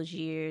all those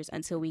years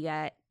until we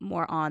got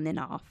more on than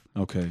off.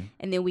 Okay.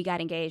 And then we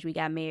got engaged. We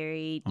got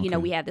married. Okay.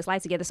 We have this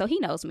life together. So he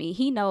knows me.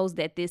 He knows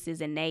that this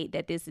is innate,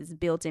 that this is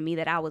built in me,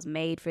 that I was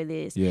made for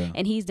this. Yeah.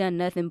 And he's done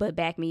nothing but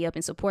back me up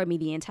and support me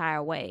the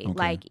entire way. Okay.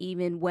 Like,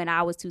 even when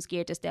I was too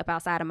scared to step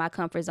outside of my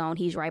comfort zone,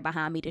 he's right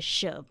behind me to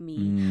shove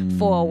me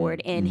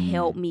forward and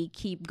help me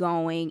keep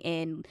going,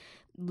 and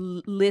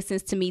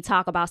listens to me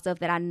talk about stuff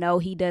that I know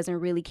he doesn't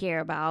really care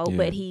about,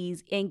 but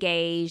he's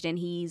engaged and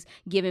he's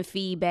giving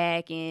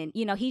feedback, and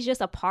he's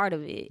just a part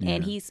of it.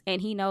 And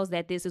he knows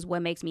that this is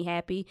what makes me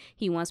happy.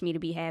 He wants me to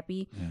be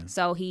happy.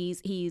 So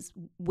he's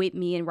with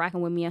me and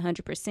rocking with me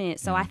 100%.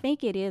 So I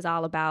think it is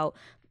all about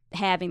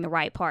having the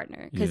right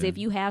partner, because if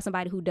you have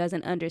somebody who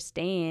doesn't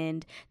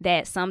understand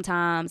that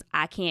sometimes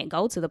I can't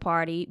go to the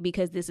party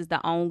because this is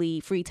the only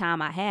free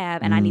time I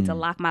have and I need to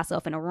lock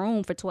myself in a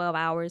room for 12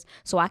 hours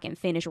so I can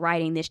finish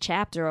writing this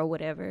chapter or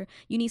whatever,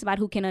 you need somebody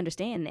who can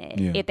understand that.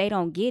 If they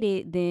don't get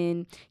it,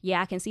 then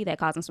I can see that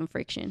causing some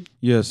friction.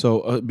 Yeah,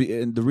 so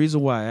and the reason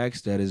why I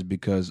asked that is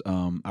because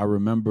I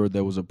remember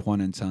there was a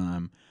point in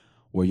time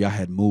where y'all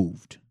had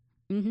moved.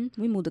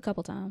 We moved a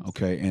couple times.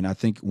 Okay, and I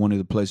think one of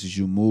the places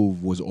you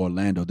moved was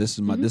Orlando. This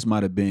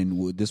might have been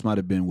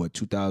what,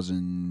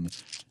 2000?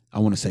 I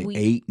want to say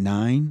 8,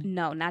 9.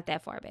 No, not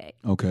that far back.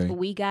 Okay,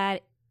 we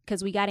got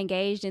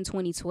engaged in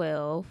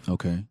 2012.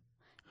 Okay.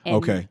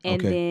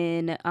 And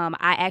then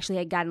I actually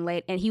had gotten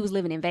laid, and he was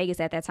living in Vegas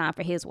at that time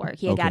for his work.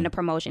 He had gotten a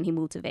promotion. He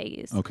moved to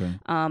Vegas. Okay.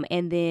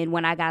 And then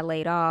when I got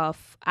laid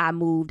off, I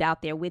moved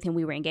out there with him.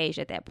 We were engaged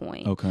at that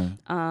point. Okay.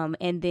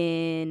 And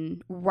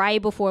then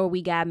right before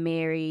we got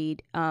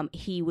married,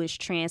 he was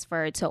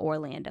transferred to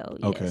Orlando.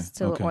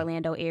 The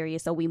Orlando area.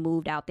 So we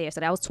moved out there. So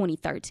that was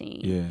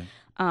 2013. Yeah.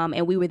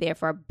 And we were there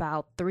for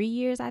about 3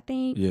 years, I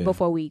think,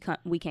 before we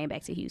came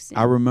back to Houston.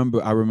 I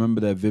remember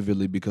that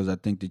vividly because I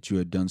think that you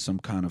had done some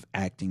kind of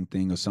acting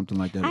thing or something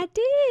like that. I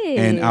did.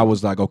 And I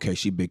was like, okay,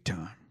 she big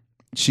time.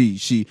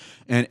 She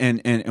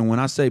and when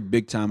I say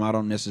big time, I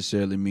don't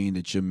necessarily mean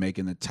that you're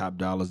making the top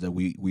dollars that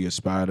we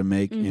aspire to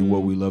make and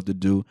what we love to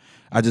do.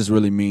 I just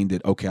really mean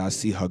that, okay, I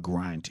see her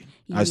grinding.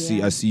 I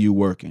see you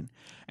working.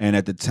 And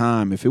at the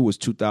time, if it was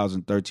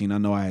 2013, I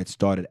know I had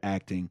started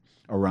acting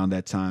around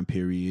that time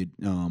period,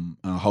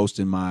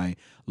 hosting my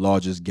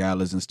largest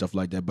galas and stuff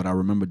like that. But I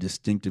remember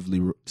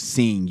distinctively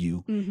seeing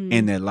you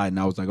in that light. And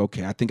I was like,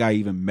 okay, I think I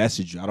even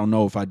messaged you. I don't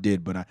know if I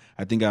did, but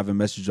I think I even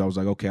messaged you. I was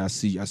like, okay, I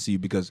see you,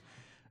 because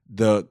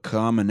the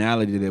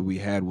commonality that we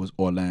had was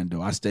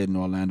Orlando. I stayed in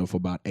Orlando for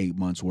about 8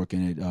 months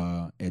working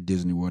at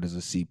Disney World as a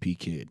CP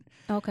kid.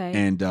 Okay.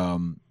 And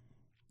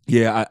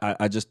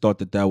I just thought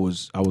that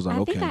was, I was like,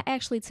 okay. I think I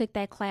actually took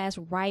that class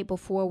right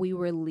before we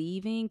were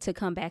leaving to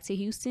come back to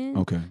Houston.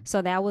 Okay.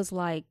 So that was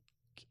like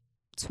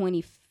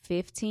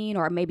 2015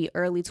 or maybe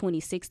early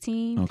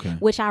 2016, okay,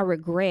 which I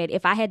regret.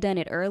 If I had done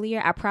it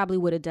earlier, I probably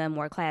would have done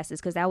more classes,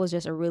 because that was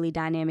just a really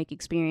dynamic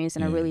experience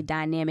and a really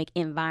dynamic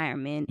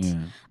environment.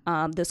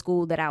 The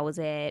school that I was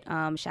at,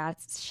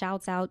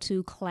 shouts out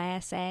to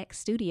Class Act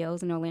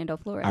Studios in Orlando,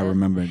 Florida. I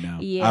remember it now.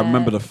 Yeah. I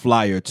remember the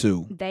flyer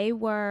too. They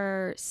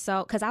were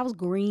because I was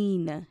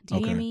green. Do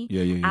you hear me?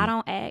 Yeah. I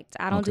don't act.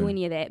 I don't do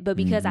any of that. But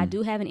because I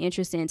do have an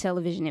interest in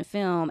television and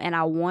film, and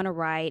I want to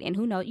write, and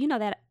who knows,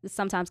 that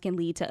sometimes can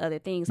lead to other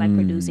things like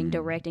producing,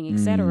 directing,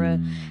 etc.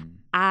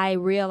 I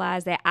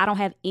realized that I don't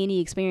have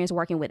any experience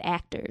working with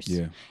actors.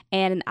 Yeah.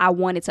 And I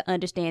wanted to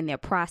understand their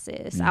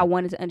process. I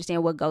wanted to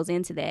understand what goes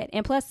into that.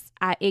 And plus,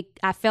 I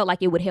felt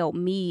like it would help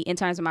me in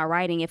terms of my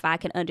writing if I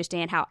could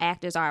understand how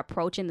actors are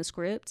approaching the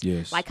script.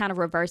 Yes. Like kind of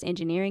reverse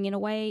engineering in a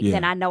way.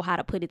 Then I know how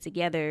to put it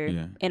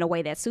together in a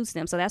way that suits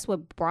them. So that's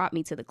what brought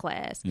me to the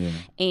class. Yeah.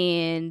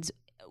 And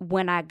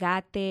when I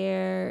got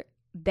there,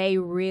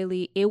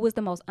 it was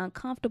the most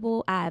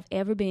uncomfortable I've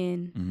ever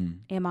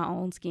been in my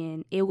own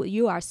skin.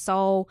 You are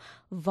so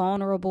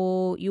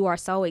vulnerable. You are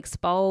so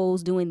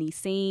exposed doing these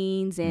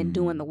scenes and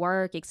doing the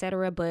work,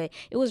 etc. But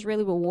it was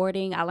really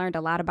rewarding. I learned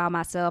a lot about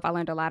myself. I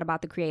learned a lot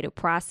about the creative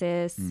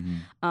process. And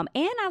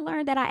I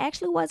learned that I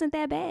actually wasn't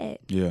that bad.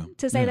 Yeah.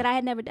 To say that I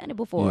had never done it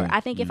before. I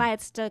think if I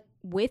had stuck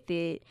with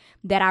it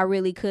that I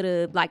really could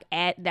have like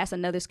that's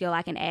another skill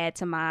I can add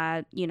to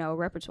my,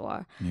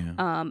 repertoire.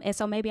 Yeah. And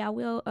so maybe I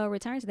will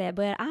return to that.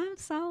 But I'm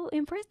so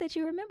impressed that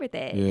you remembered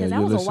that, Yeah, because that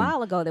yeah, was listen. a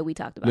while ago that we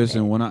talked about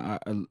Listen, that. when I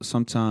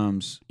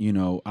sometimes,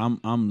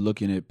 I'm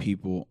looking at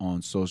people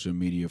on social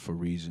media for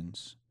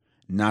reasons,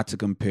 not to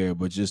compare,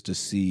 but just to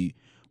see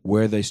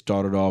where they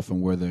started off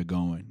and where they're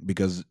going,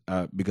 because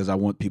I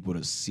want people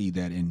to see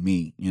that in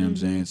me. You know what I'm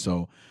saying?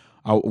 So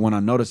when I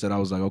noticed that, I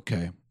was like,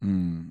 okay.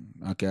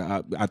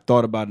 I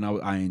thought about it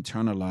and I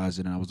internalized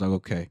it, and I was like,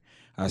 okay,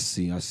 I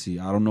see.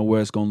 I don't know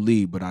where it's gonna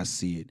lead, but I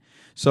see it.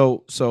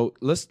 So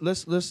let's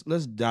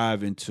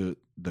dive into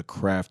the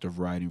craft of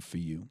writing for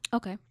you.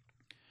 Okay.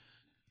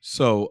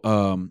 So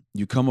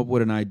you come up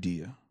with an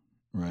idea,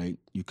 right?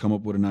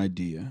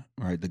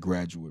 The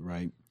Graduate,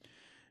 right?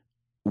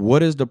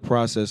 What is the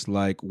process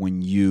like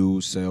when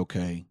you say,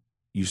 okay,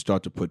 you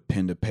start to put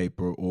pen to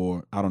paper,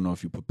 or I don't know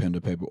if you put pen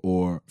to paper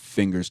or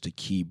fingers to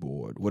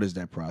keyboard? What is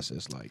that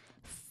process like?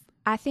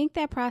 I think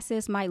that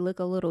process might look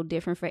a little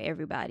different for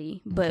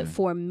everybody, but Okay.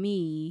 for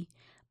me,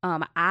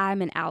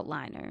 I'm an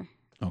outliner.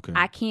 Okay.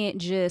 I can't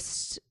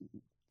just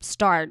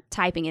start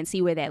typing and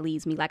see where that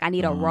leads me. Like, I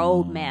need a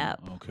roadmap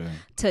Okay.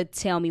 to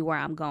tell me where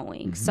I'm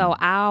going. So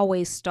I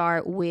always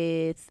start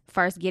with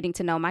first getting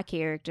to know my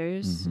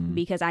characters,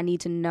 because I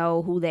need to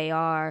know who they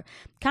are,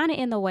 kind of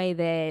in the way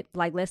that,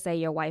 like, let's say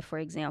your wife, for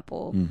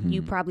example,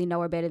 you probably know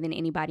her better than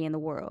anybody in the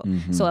world.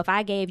 So if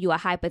I gave you a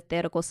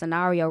hypothetical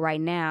scenario right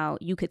now,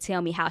 you could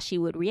tell me how she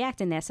would react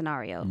in that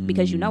scenario,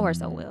 because you know her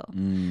so well.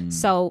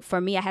 So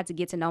for me, I had to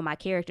get to know my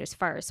characters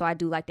first. So I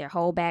do like their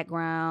whole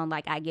background.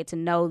 Like, I get to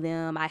know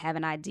them. I have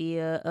an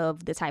idea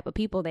of the type of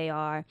people they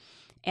are.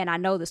 And I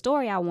know the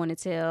story I want to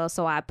tell,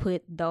 so I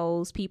put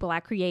those people I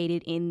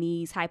created in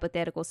these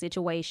hypothetical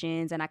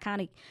situations, and I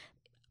kind of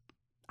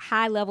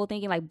high level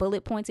thinking, like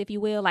bullet points, if you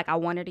will. Like, I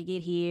want her to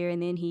get here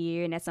and then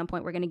here, and at some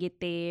point we're going to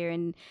get there,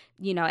 and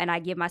and I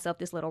give myself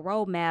this little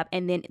roadmap.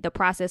 And then the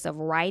process of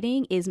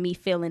writing is me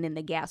filling in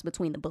the gaps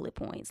between the bullet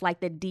points, like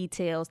the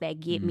details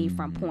that get me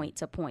from point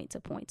to point to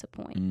point to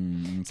point.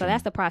 Okay. So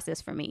that's the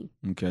process for me.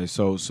 Okay.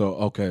 So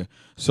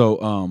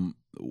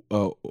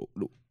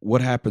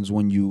what happens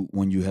when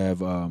you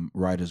have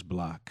writer's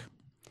block?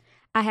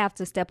 I have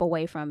to step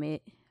away from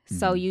it.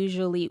 So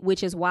usually,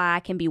 which is why I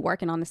can be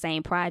working on the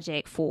same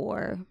project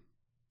for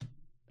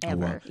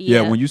ever. Oh, wow.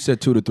 Yeah, when you said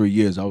 2 to 3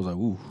 years, I was like,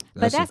 ooh.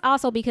 But that's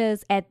also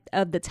because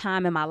of the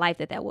time in my life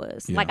that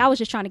was. Yeah. Like, I was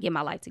just trying to get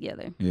my life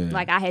together. Yeah.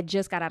 Like, I had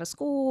just got out of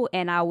school,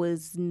 and I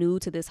was new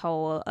to this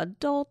whole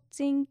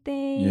adulting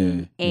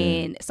thing. Yeah,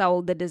 And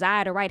so the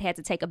desire to write had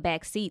to take a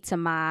back seat to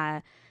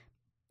my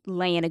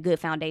laying a good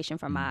foundation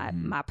for my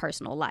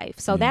personal life.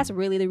 So that's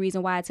really the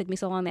reason why it took me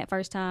so long that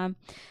first time.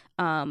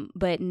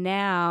 But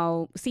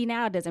now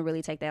it doesn't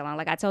really take that long.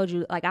 Like I told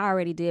you, like I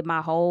already did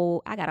I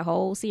got a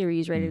whole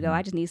series ready to go.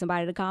 I just need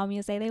somebody to call me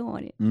and say they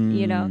want it,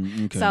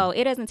 Okay. So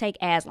it doesn't take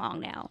as long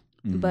now.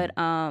 But,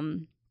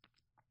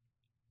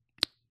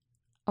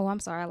 oh, I'm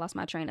sorry. I lost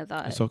my train of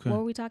thought. It's okay. What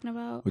were we talking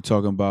about? We're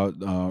talking about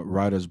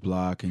writer's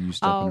block and you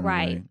stepping away.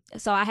 Right.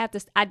 So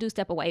I do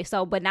step away.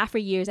 So, but not for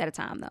years at a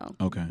time though.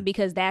 Okay.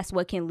 Because that's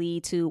what can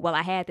lead to, well,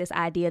 I had this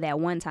idea that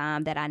one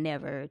time that I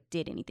never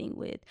did anything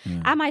with.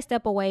 Yeah. I might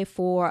step away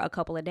for a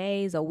couple of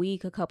days, a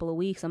week, a couple of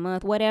weeks, a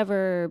month,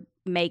 whatever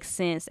makes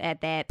sense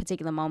at that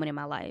particular moment in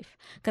my life.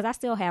 Because I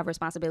still have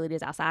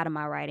responsibilities outside of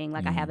my writing.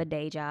 Like I have a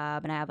day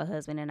job and I have a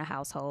husband and a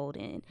household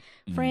and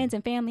friends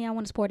and family I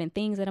want to support and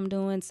things that I'm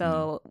doing.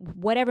 So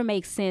whatever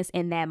makes sense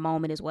in that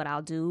moment is what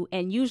I'll do.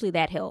 And usually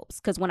that helps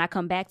because when I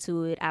come back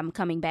to it, I'm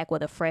coming back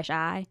with a fresh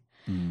eye.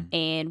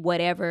 And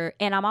whatever,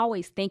 and I'm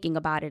always thinking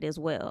about it as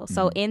well.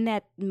 So in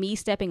that me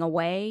stepping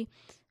away,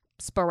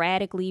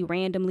 sporadically,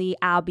 randomly,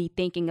 I'll be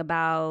thinking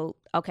about,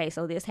 okay,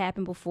 so this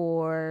happened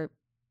before,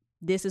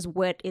 this is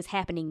what is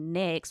happening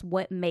next,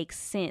 what makes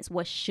sense,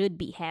 what should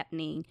be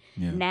happening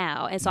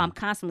now. And so I'm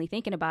constantly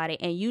thinking about it,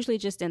 and usually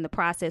just in the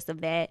process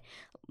of that,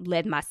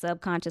 let my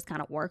subconscious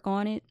kind of work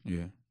on it.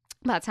 Yeah.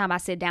 By the time I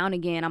sit down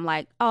again, I'm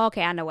like, oh,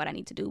 okay, I know what I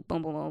need to do.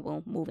 Boom, boom, boom,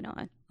 boom, moving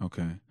on.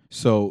 Okay.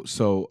 So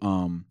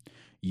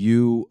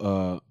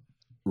you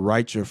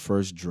write your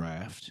first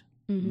draft,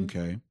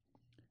 okay?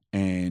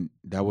 And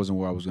that wasn't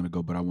where I was going to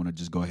go, but I want to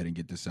just go ahead and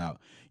get this out.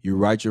 You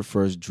write your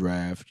first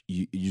draft.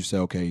 You say,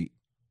 okay,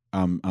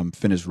 I'm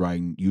finished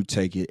writing. You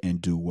take it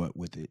and do what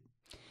with it?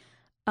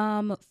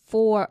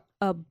 For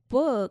a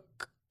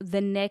book,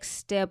 the next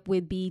step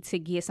would be to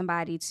get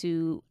somebody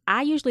to,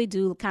 I usually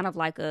do kind of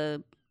like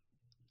the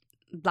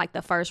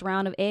first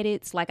round of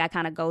edits. Like I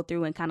kind of go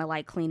through and kind of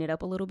like clean it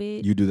up a little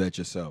bit. You do that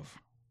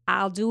yourself?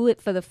 I'll do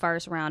it for the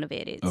first round of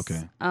edits.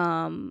 Okay.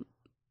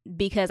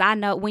 Because I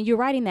know when you're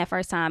writing that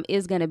first time,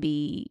 it's going to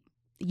be,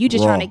 you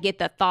just raw. trying to get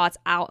the thoughts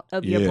out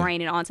of your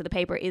brain and onto the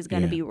paper is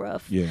going to be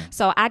rough. Yeah.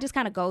 So I just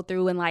kind of go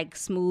through and like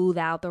smooth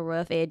out the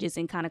rough edges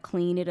and kind of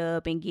clean it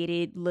up and get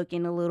it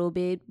looking a little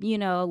bit, a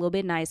little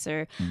bit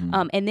nicer.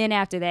 And then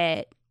after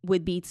that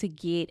would be to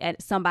get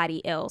at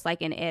somebody else,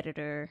 like an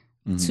editor,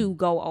 to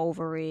go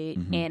over it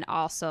and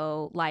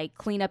also like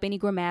clean up any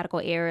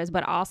grammatical errors,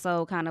 but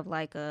also kind of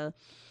like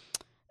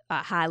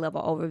high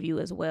level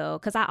overview as well,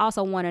 because I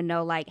also want to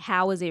know, like,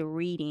 how is it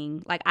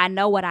reading? Like, I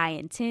know what I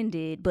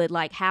intended, but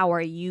like, how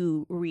are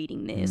you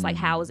reading this? Like,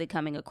 how is it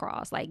coming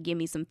across? Like, give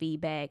me some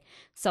feedback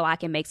so I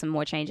can make some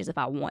more changes if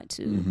I want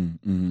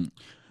to.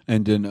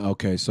 And then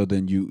okay, so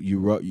then you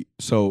wrote.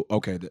 So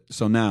okay,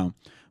 so now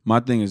my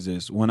thing is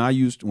this: when I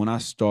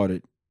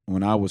started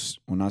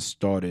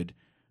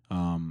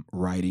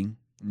writing,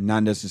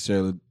 not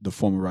necessarily the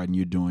form of writing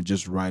you're doing,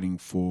 just writing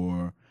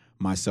for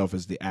myself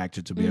as the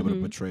actor to be able to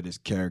portray this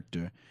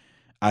character,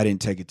 I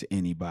didn't take it to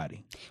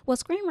anybody. Well,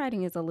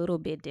 screenwriting is a little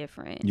bit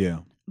different. Yeah.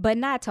 But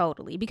not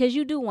totally, because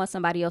you do want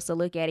somebody else to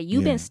look at it.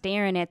 You've been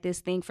staring at this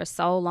thing for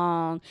so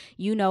long.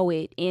 You know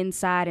it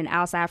inside and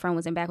outside,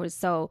 frontwards and backwards.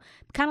 So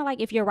kind of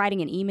like if you're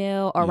writing an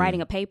email or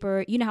writing a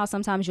paper, you know how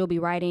sometimes you'll be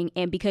writing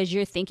and because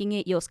you're thinking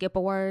it, you'll skip a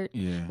word.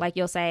 Yeah. Like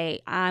you'll say,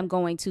 I'm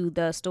going to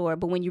the store.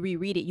 But when you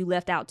reread it, you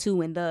left out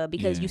to and the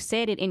because you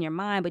said it in your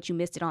mind, but you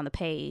missed it on the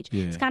page.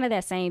 Yeah. It's kind of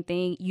that same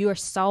thing. You're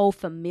so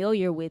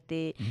familiar with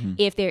it.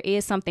 If there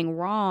is something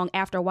wrong,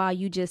 after a while,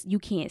 you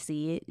can't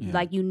see it. Yeah.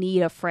 Like you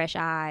need a fresh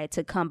eye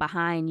to come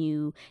behind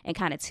you and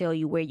kind of tell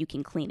you where you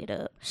can clean it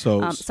up.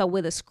 So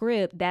with a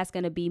script, that's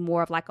going to be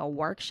more of like a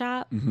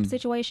workshop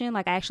situation.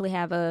 Like I actually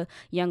have a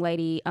young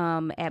lady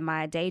at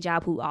my day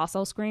job who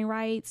also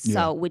screenwrites.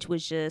 So which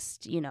was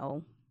just,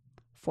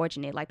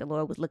 fortunate. Like the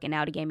Lord was looking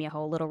out. He gave me a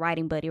whole little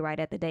writing buddy right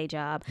at the day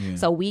job. Yeah.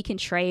 So we can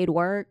trade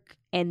work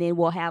and then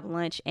we'll have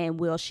lunch and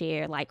we'll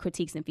share like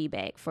critiques and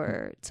feedback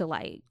to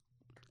like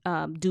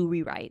do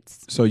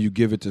rewrites. So you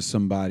give it to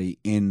somebody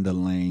in the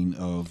lane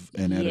of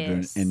an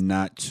editor and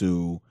not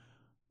to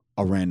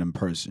a random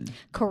person.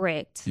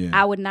 Correct. Yeah.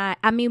 I would not.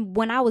 I mean,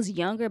 when I was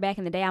younger, back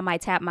in the day, I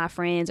might tap my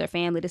friends or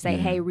family to say,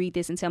 hey, read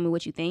this and tell me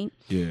what you think.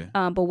 Yeah.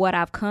 But what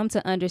I've come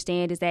to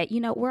understand is that,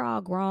 we're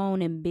all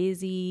grown and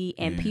busy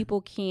and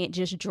people can't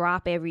just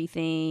drop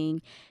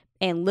everything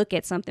and look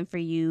at something for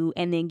you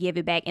and then give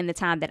it back in the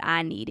time that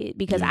I need it.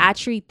 Because I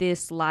treat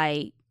this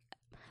like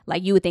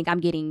you would think I'm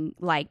getting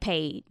like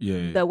paid.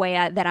 The way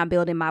that I'm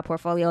building my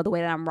portfolio, the way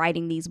that I'm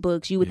writing these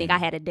books, you would think I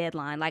had a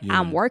deadline. Like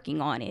I'm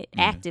working on it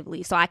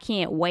actively. So I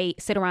can't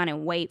sit around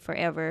and wait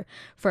forever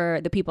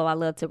for the people I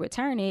love to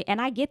return it. And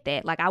I get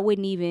that. Like I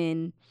wouldn't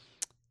even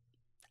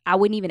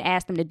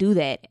ask them to do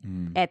that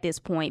at this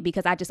point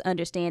because I just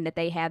understand that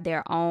they have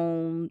their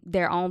own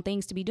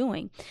things to be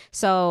doing.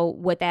 So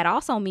what that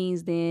also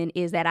means then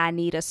is that I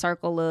need a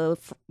circle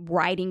of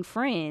writing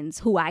friends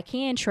who I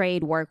can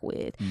trade work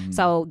with.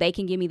 So they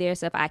can give me their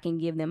stuff, I can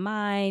give them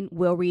mine.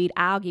 We'll read,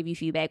 I'll give you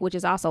feedback, which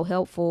is also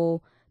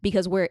helpful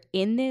because we're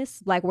in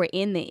this, like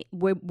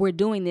we're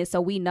doing this,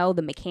 so we know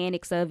the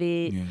mechanics of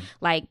it,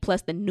 like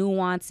plus the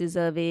nuances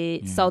of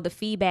it. So the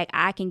feedback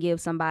I can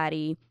give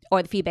somebody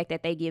or the feedback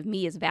that they give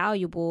me is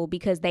valuable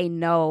because they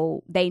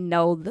know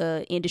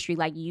the industry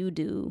like you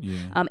do.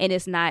 And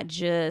it's not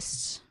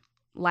just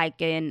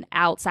like an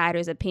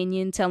outsider's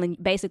opinion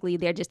basically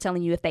they're just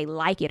telling you if they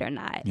like it or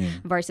not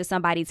versus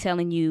somebody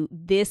telling you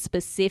this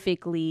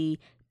specifically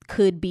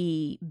could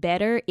be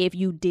better if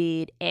you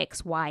did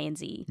X, Y, and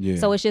Z.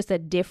 So it's just a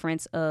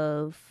difference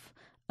of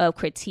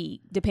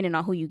critique depending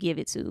on who you give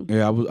it to.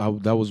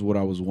 That was what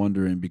I was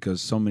wondering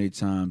because so many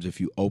times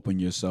if you open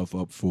yourself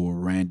up for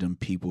random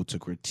people to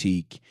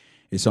critique,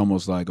 it's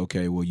almost like,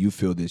 okay, well, you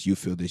feel this, you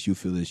feel this, you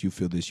feel this, you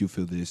feel this, you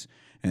feel this.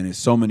 And there's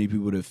so many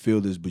people that feel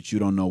this, but you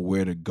don't know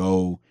where to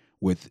go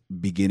with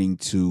beginning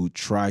to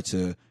try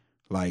to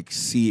like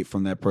see it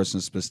from that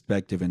person's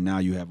perspective, and now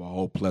you have a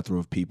whole plethora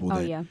of people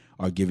that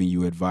are giving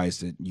you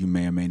advice that you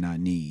may or may not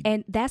need.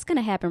 And that's going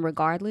to happen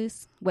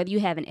regardless, whether you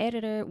have an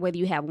editor, whether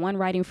you have one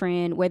writing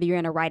friend, whether you're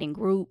in a writing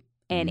group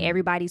and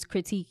everybody's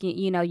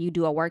critiquing, you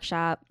do a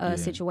workshop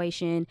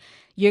situation,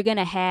 you're going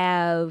to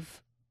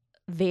have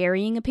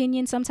varying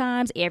opinions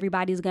sometimes.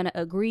 Everybody's going to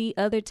agree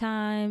other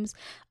times.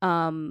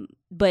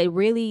 But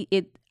really,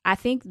 I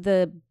think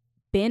the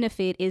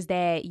benefit is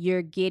that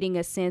you're getting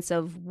a sense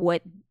of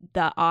what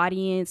the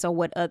audience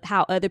or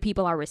how other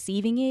people are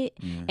receiving it,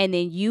 and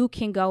then you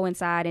can go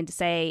inside and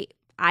say,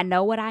 I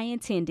know what I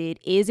intended.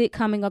 Is it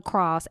coming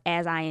across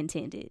as I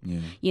intended?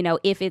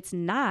 If it's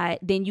not,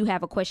 then you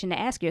have a question to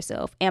ask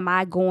yourself. Am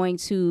I going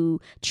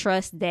to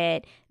trust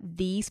that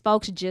these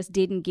folks just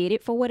didn't get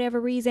it for whatever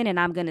reason and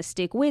I'm going to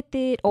stick with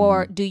it?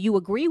 Or do you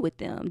agree with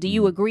them? Do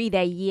you agree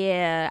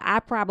that, I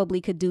probably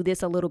could do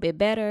this a little bit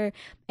better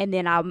and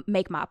then I'll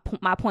make my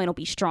point will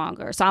be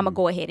stronger. So I'm going to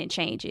go ahead and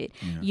change it.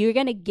 You're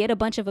going to get a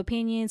bunch of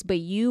opinions, but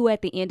you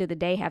at the end of the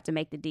day have to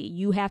make the deal.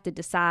 You have to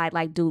decide,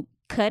 like,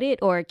 cut it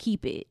or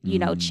keep it,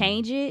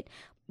 change it,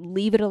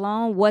 leave it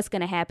alone. What's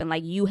going to happen?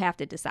 Like, you have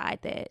to decide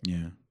that.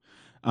 Yeah.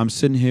 I'm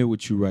sitting here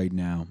with you right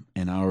now,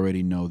 and I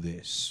already know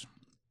this.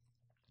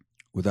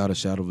 Without a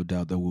shadow of a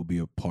doubt, there will be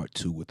a part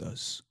 2 with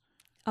us.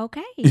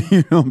 Okay. You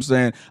know what I'm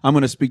saying? I'm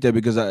going to speak that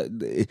because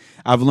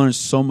I've learned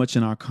so much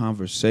in our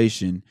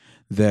conversation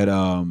that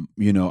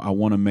I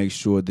want to make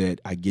sure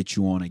that I get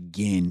you on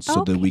again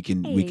so that we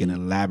can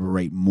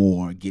elaborate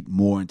more, get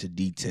more into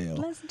detail.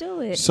 Let's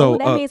do it. So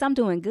that means I'm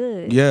doing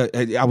good. Yeah,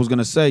 I was going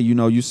to say,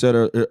 you said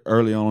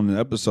early on in the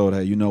episode,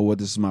 hey, you know what,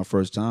 this is my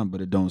first time,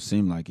 but it don't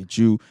seem like it.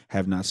 You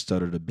have not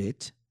stuttered a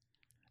bit.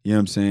 You know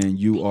what I'm saying?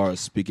 You are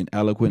speaking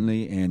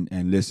eloquently,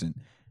 and listen,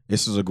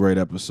 this is a great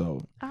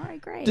episode. All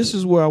right, great. This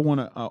is where I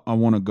want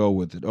to go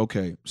with it.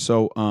 Okay,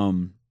 so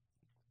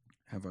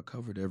have I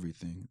covered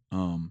everything?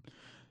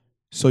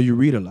 So you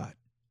read a lot.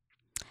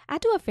 I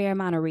do a fair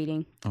amount of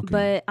reading,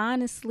 but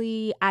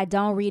honestly, I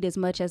don't read as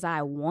much as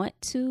I want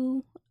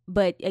to.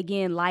 But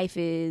again, life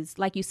is,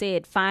 like you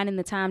said, finding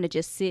the time to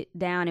just sit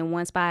down in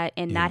one spot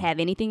and not have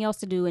anything else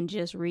to do and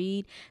just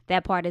read.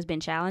 That part has been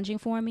challenging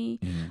for me.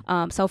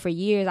 So for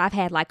years, I've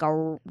had like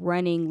a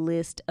running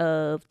list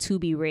of to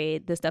be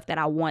read, the stuff that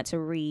I want to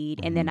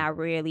read, and then I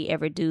rarely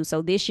ever do.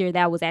 So this year,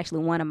 that was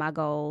actually one of my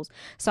goals.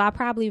 So I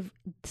probably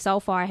so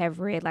far have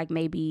read like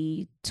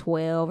maybe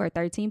 12 or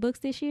 13 books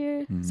this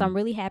year. So I'm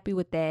really happy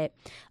with that.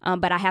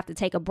 But I have to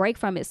take a break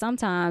from it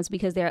sometimes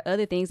because there are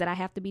other things that I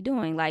have to be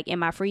doing. Like in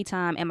my free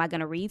time, am I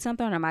going to read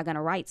something or am I going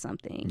to write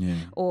something? Yeah.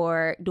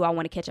 Or do I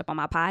want to catch up on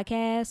my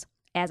podcast?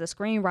 As a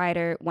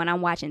screenwriter, when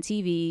I'm watching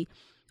TV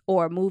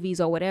or movies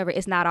or whatever,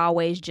 it's not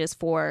always just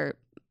for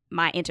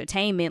my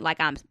entertainment,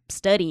 like I'm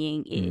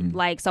studying it.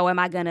 Like, so am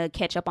I gonna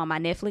catch up on my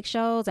Netflix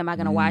shows? Am I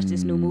gonna watch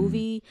this new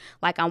movie?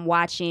 Like, I'm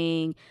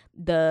watching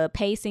the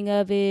pacing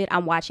of it.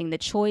 I'm watching the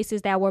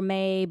choices that were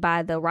made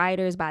by the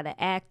writers, by the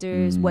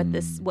actors,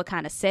 what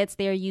kind of sets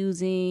they're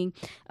using,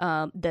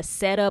 the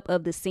setup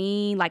of the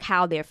scene, like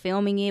how they're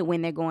filming it,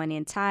 when they're going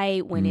in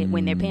tight, when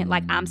they're paying.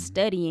 Like, I'm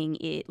studying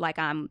it. Like,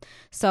 I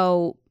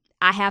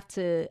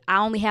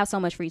only have so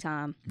much free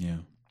time. Yeah.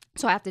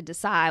 So I have to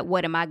decide,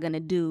 what am I gonna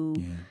do?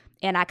 Yeah.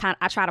 And I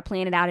try to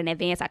plan it out in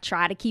advance. I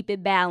try to keep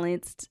it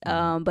balanced,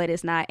 but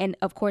it's not. And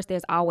of course,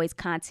 there's always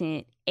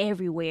content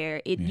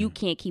everywhere. You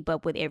can't keep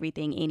up with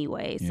everything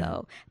anyway. Yeah.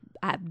 So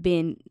I've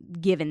been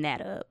giving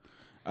that up.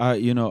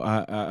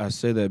 I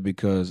say that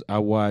because I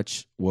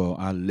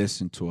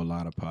listen to a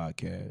lot of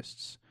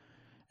podcasts,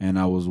 and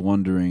I was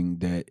wondering,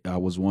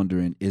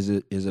 is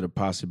it a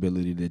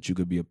possibility that you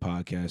could be a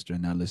podcaster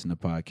and not listen to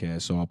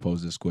podcasts? So I'll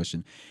pose this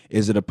question: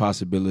 is it a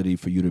possibility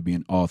for you to be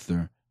an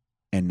author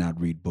and not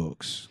read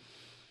books?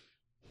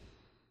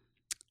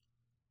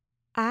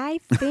 I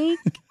think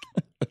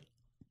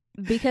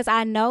because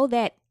I know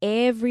that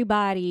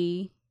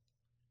everybody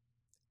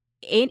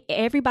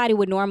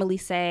would normally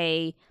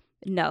say,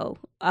 no,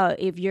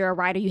 if you're a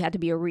writer, you have to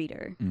be a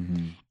reader.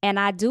 And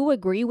I do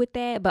agree with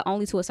that, but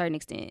only to a certain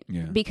extent.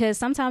 Yeah. Because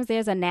sometimes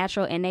there's a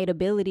natural innate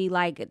ability,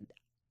 like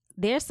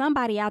there's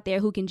somebody out there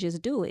who can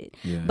just do it.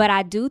 Yeah. But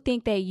I do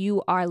think that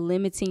you are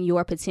limiting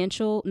your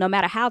potential, no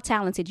matter how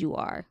talented you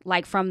are.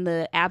 Like from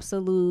the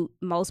absolute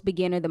most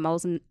beginner, the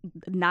most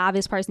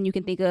novice person you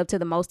can think of, to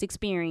the most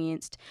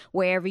experienced,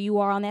 wherever you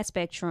are on that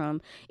spectrum.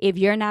 If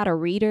you're not a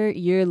reader,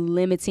 you're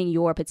limiting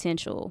your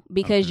potential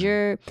because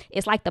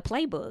it's like the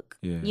playbook.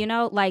 Yeah. You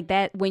know, like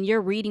that when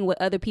you're reading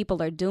what other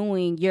people are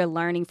doing, you're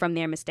learning from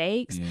their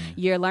mistakes. Yeah.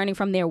 You're learning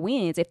from their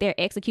wins. If they're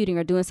executing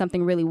or doing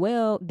something really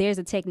well, there's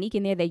a technique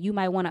in there that you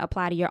might want to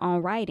apply to your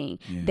own writing.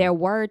 Yeah. Their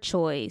word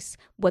choice,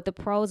 what the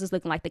prose is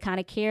looking like, the kind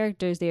of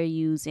characters they're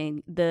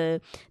using, the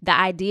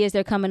ideas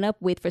they're coming up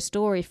with for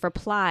story, for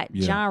plot,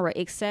 genre,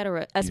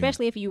 etc.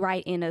 Especially if you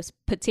write in a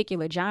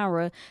particular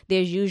genre,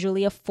 there's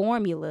usually a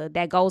formula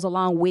that goes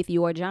along with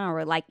your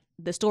genre. Like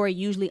the story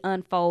usually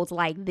unfolds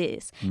like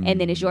this, and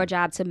then it's your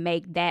job to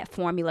make that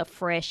formula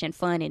fresh and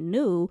fun and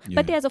new.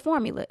 But there's a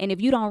formula, and if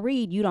you don't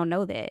read, you don't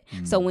know that.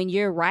 So when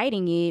you're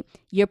writing it,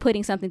 you're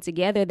putting something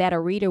together that a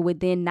reader would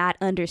then not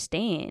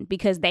understand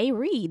because they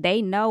read,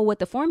 they know what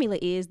the formula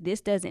is.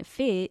 This doesn't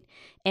fit,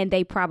 and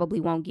they probably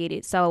won't get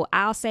it. So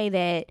I'll say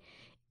that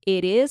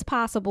it is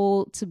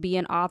possible to be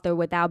an author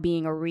without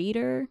being a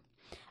reader.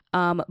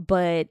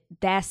 But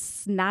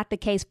that's not the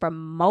case for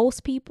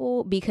most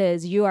people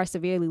because you are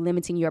severely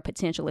limiting your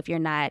potential if you're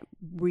not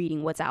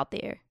reading what's out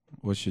there.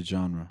 What's your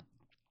genre?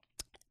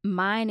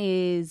 Mine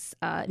is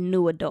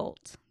new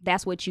adult.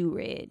 That's what you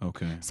read.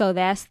 Okay. So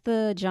that's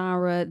the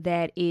genre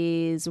that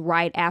is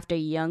right after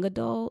young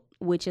adult,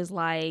 which is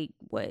like,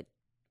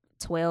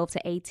 12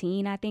 to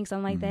 18, I think,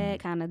 something like that,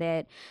 kind of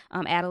that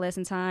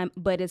adolescent time.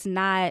 But it's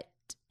not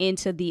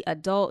into the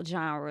adult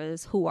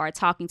genres who are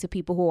talking to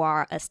people who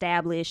are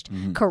established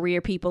career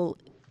people,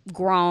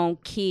 grown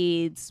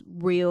kids,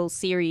 real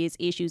serious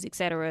issues,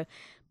 etc.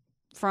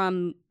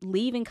 From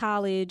leaving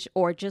college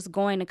or just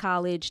going to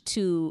college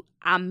to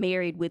I'm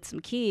married with some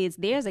kids,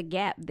 there's a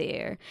gap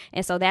there.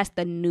 And so that's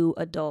the new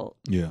adult.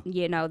 Yeah.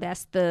 You know,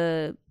 that's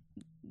the,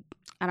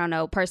 I don't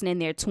know, person in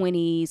their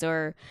 20s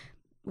or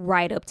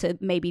right up to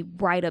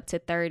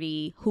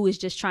 30 who is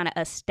just trying to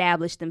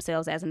establish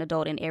themselves as an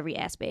adult in every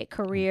aspect,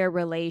 career,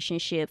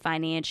 relationship,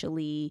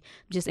 financially,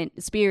 just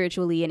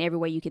spiritually, and every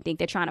way you can think.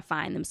 They're trying to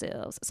find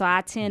themselves. So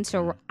I tend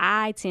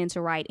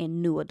to write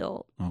in new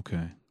adult.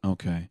 Okay.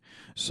 Okay.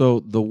 So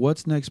the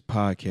What's Next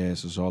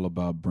podcast is all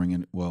about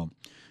bringing,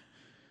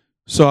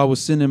 so I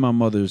was sitting in my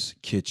mother's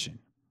kitchen,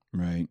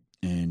 right?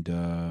 And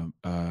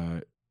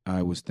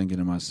I was thinking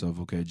to myself,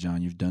 okay,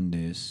 John, you've done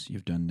this,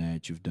 you've done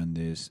that, you've done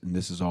this, and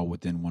this is all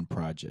within one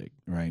project,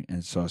 right?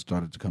 And so I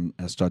started to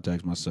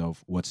ask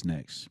myself, what's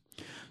next?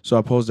 So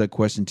I posed that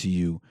question to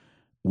you.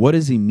 What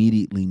is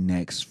immediately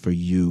next for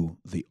you,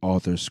 the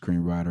author,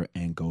 screenwriter,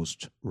 and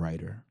ghost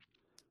writer?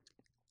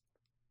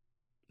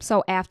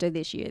 So after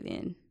this year,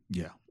 then.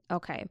 Yeah.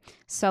 Okay.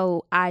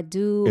 So I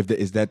do.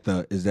 Is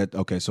that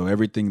okay? So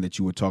everything that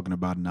you were talking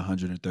about in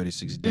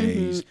 136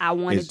 days, I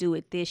want to do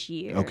it this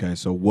year. Okay.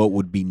 So what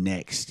would be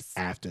next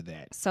after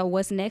that? So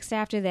what's next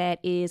after that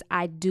is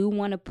I do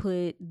want to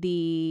put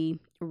the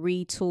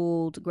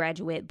retooled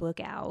graduate book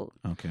out.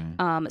 Okay.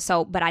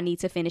 But I need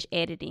to finish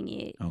editing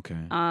it.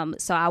 Okay.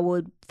 So I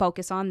would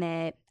focus on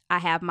that. I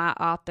have my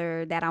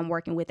author that I'm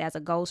working with as a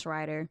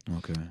ghostwriter.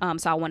 Okay.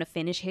 So I want to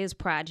finish his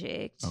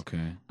project.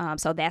 Okay.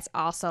 So that's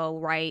also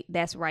right.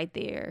 That's right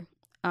there.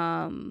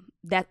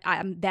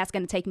 That's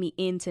going to take me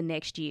into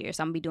next year.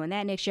 So I'm gonna be doing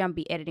that next year. I'm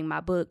gonna be editing my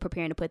book,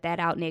 preparing to put that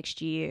out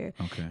next year.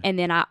 Okay. And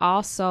then I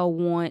also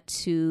want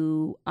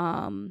to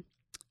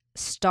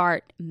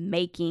start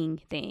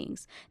making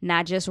things,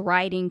 not just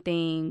writing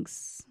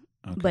things,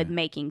 but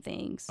making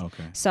things.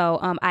 Okay. So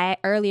I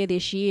earlier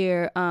this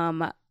year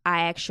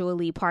I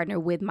actually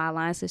partnered with my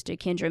line sister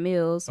Kendra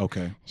Mills.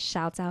 Okay.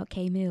 Shouts out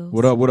K Mills.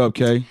 What up,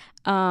 Kay?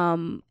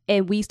 And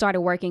we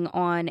started working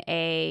on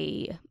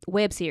a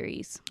web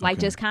series, like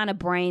just kind of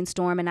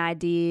brainstorming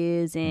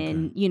ideas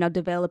and,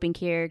 developing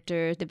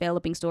characters,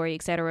 developing story,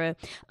 etc.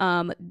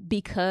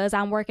 Because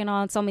I'm working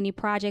on so many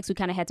projects, we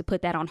kind of had to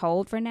put that on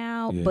hold for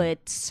now. Yeah.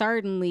 But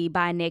certainly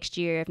by next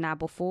year, if not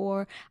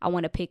before, I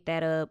want to pick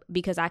that up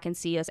because I can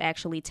see us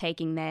actually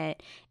taking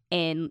that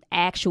and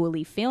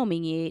actually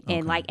filming it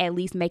and like at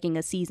least making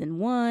a season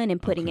 1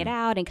 and putting it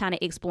out and kind of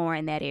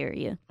exploring that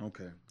area.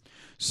 Okay.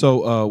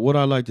 So what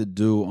I like to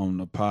do on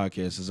the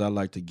podcast is I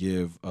like to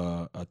give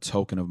a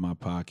token of my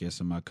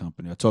podcast and my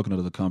company, a token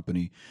of the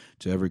company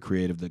to every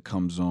creative that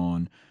comes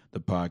on the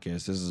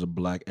podcast. This is a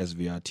black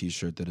SVI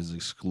t-shirt that is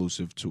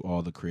exclusive to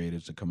all the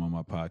creatives that come on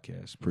my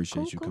podcast.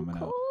 Appreciate you coming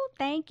out.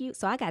 Thank you.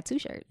 So I got 2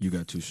 shirts. You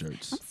got 2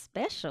 shirts. I'm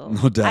special.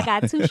 No doubt. I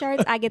got 2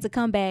 shirts. I get to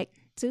come back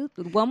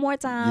one more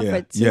time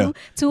for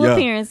two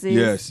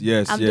appearances.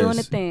 Yes. I'm doing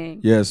a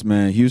thing. Yes,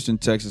 man. Houston,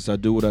 Texas. I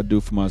do what I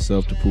do for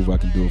myself to prove I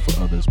can do it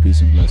for others.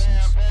 Peace and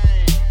blessings.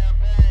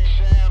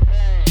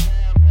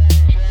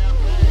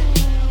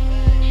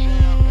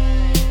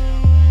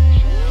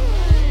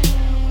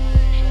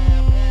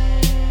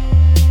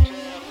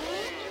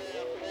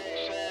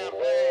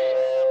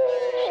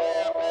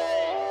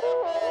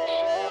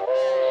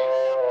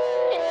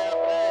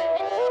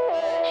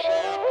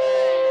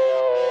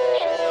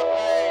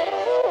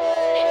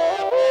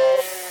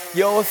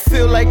 Yo, it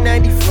feel like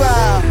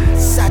 95,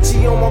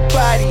 Sachi on my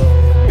body,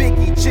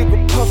 Biggie,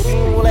 Jigger, Puffy,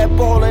 all that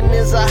ballin'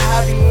 is a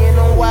hobby. And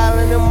I'm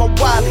wildin' in my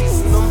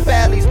wallies, and them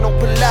valleys, no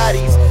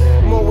Pilates.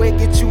 More wet,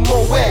 get you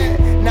more wet.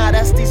 Nah,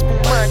 that's the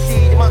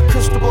Spumante. My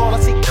crystal ball, I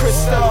see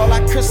crystal,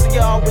 I crystal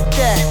y'all with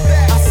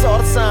that. I saw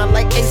the sign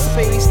like Ace of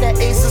Spades, that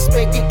Ace of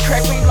Spades get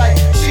cracked me like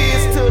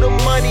cheers to the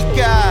money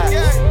guys,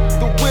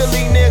 the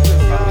Willie niggas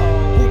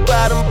who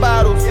buy them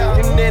bottles,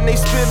 and then they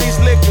spill these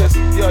liquors.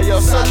 Yo,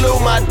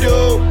 salute my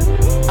dude.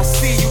 I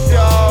see you,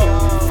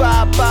 dawg.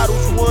 5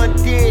 bottles, 1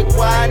 dick.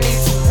 Why I need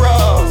 2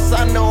 bras?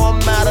 I know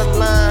I'm out of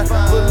line,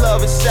 but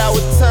love is shower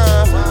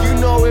time. You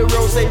know it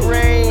rose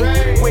rain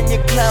when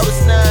your cloud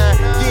is 9.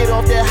 Get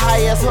off that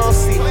high ass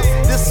hussy.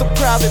 This a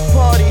private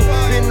party.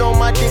 Been on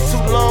my dick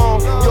too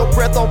long. Your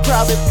breath on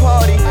private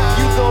party.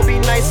 You gon' be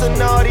nice and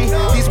naughty.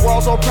 These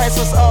walls on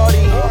priceless Audi.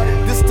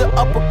 This the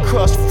upper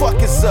crust.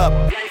 Fuck is up.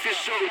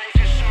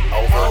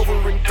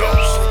 Over and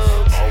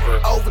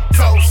done.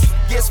 Overdose.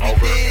 Yes, we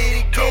did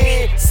it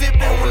again.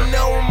 Sippin' with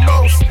no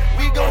remorse.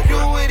 We gon'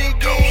 do it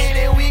again,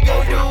 and we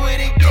gon' do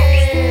it again.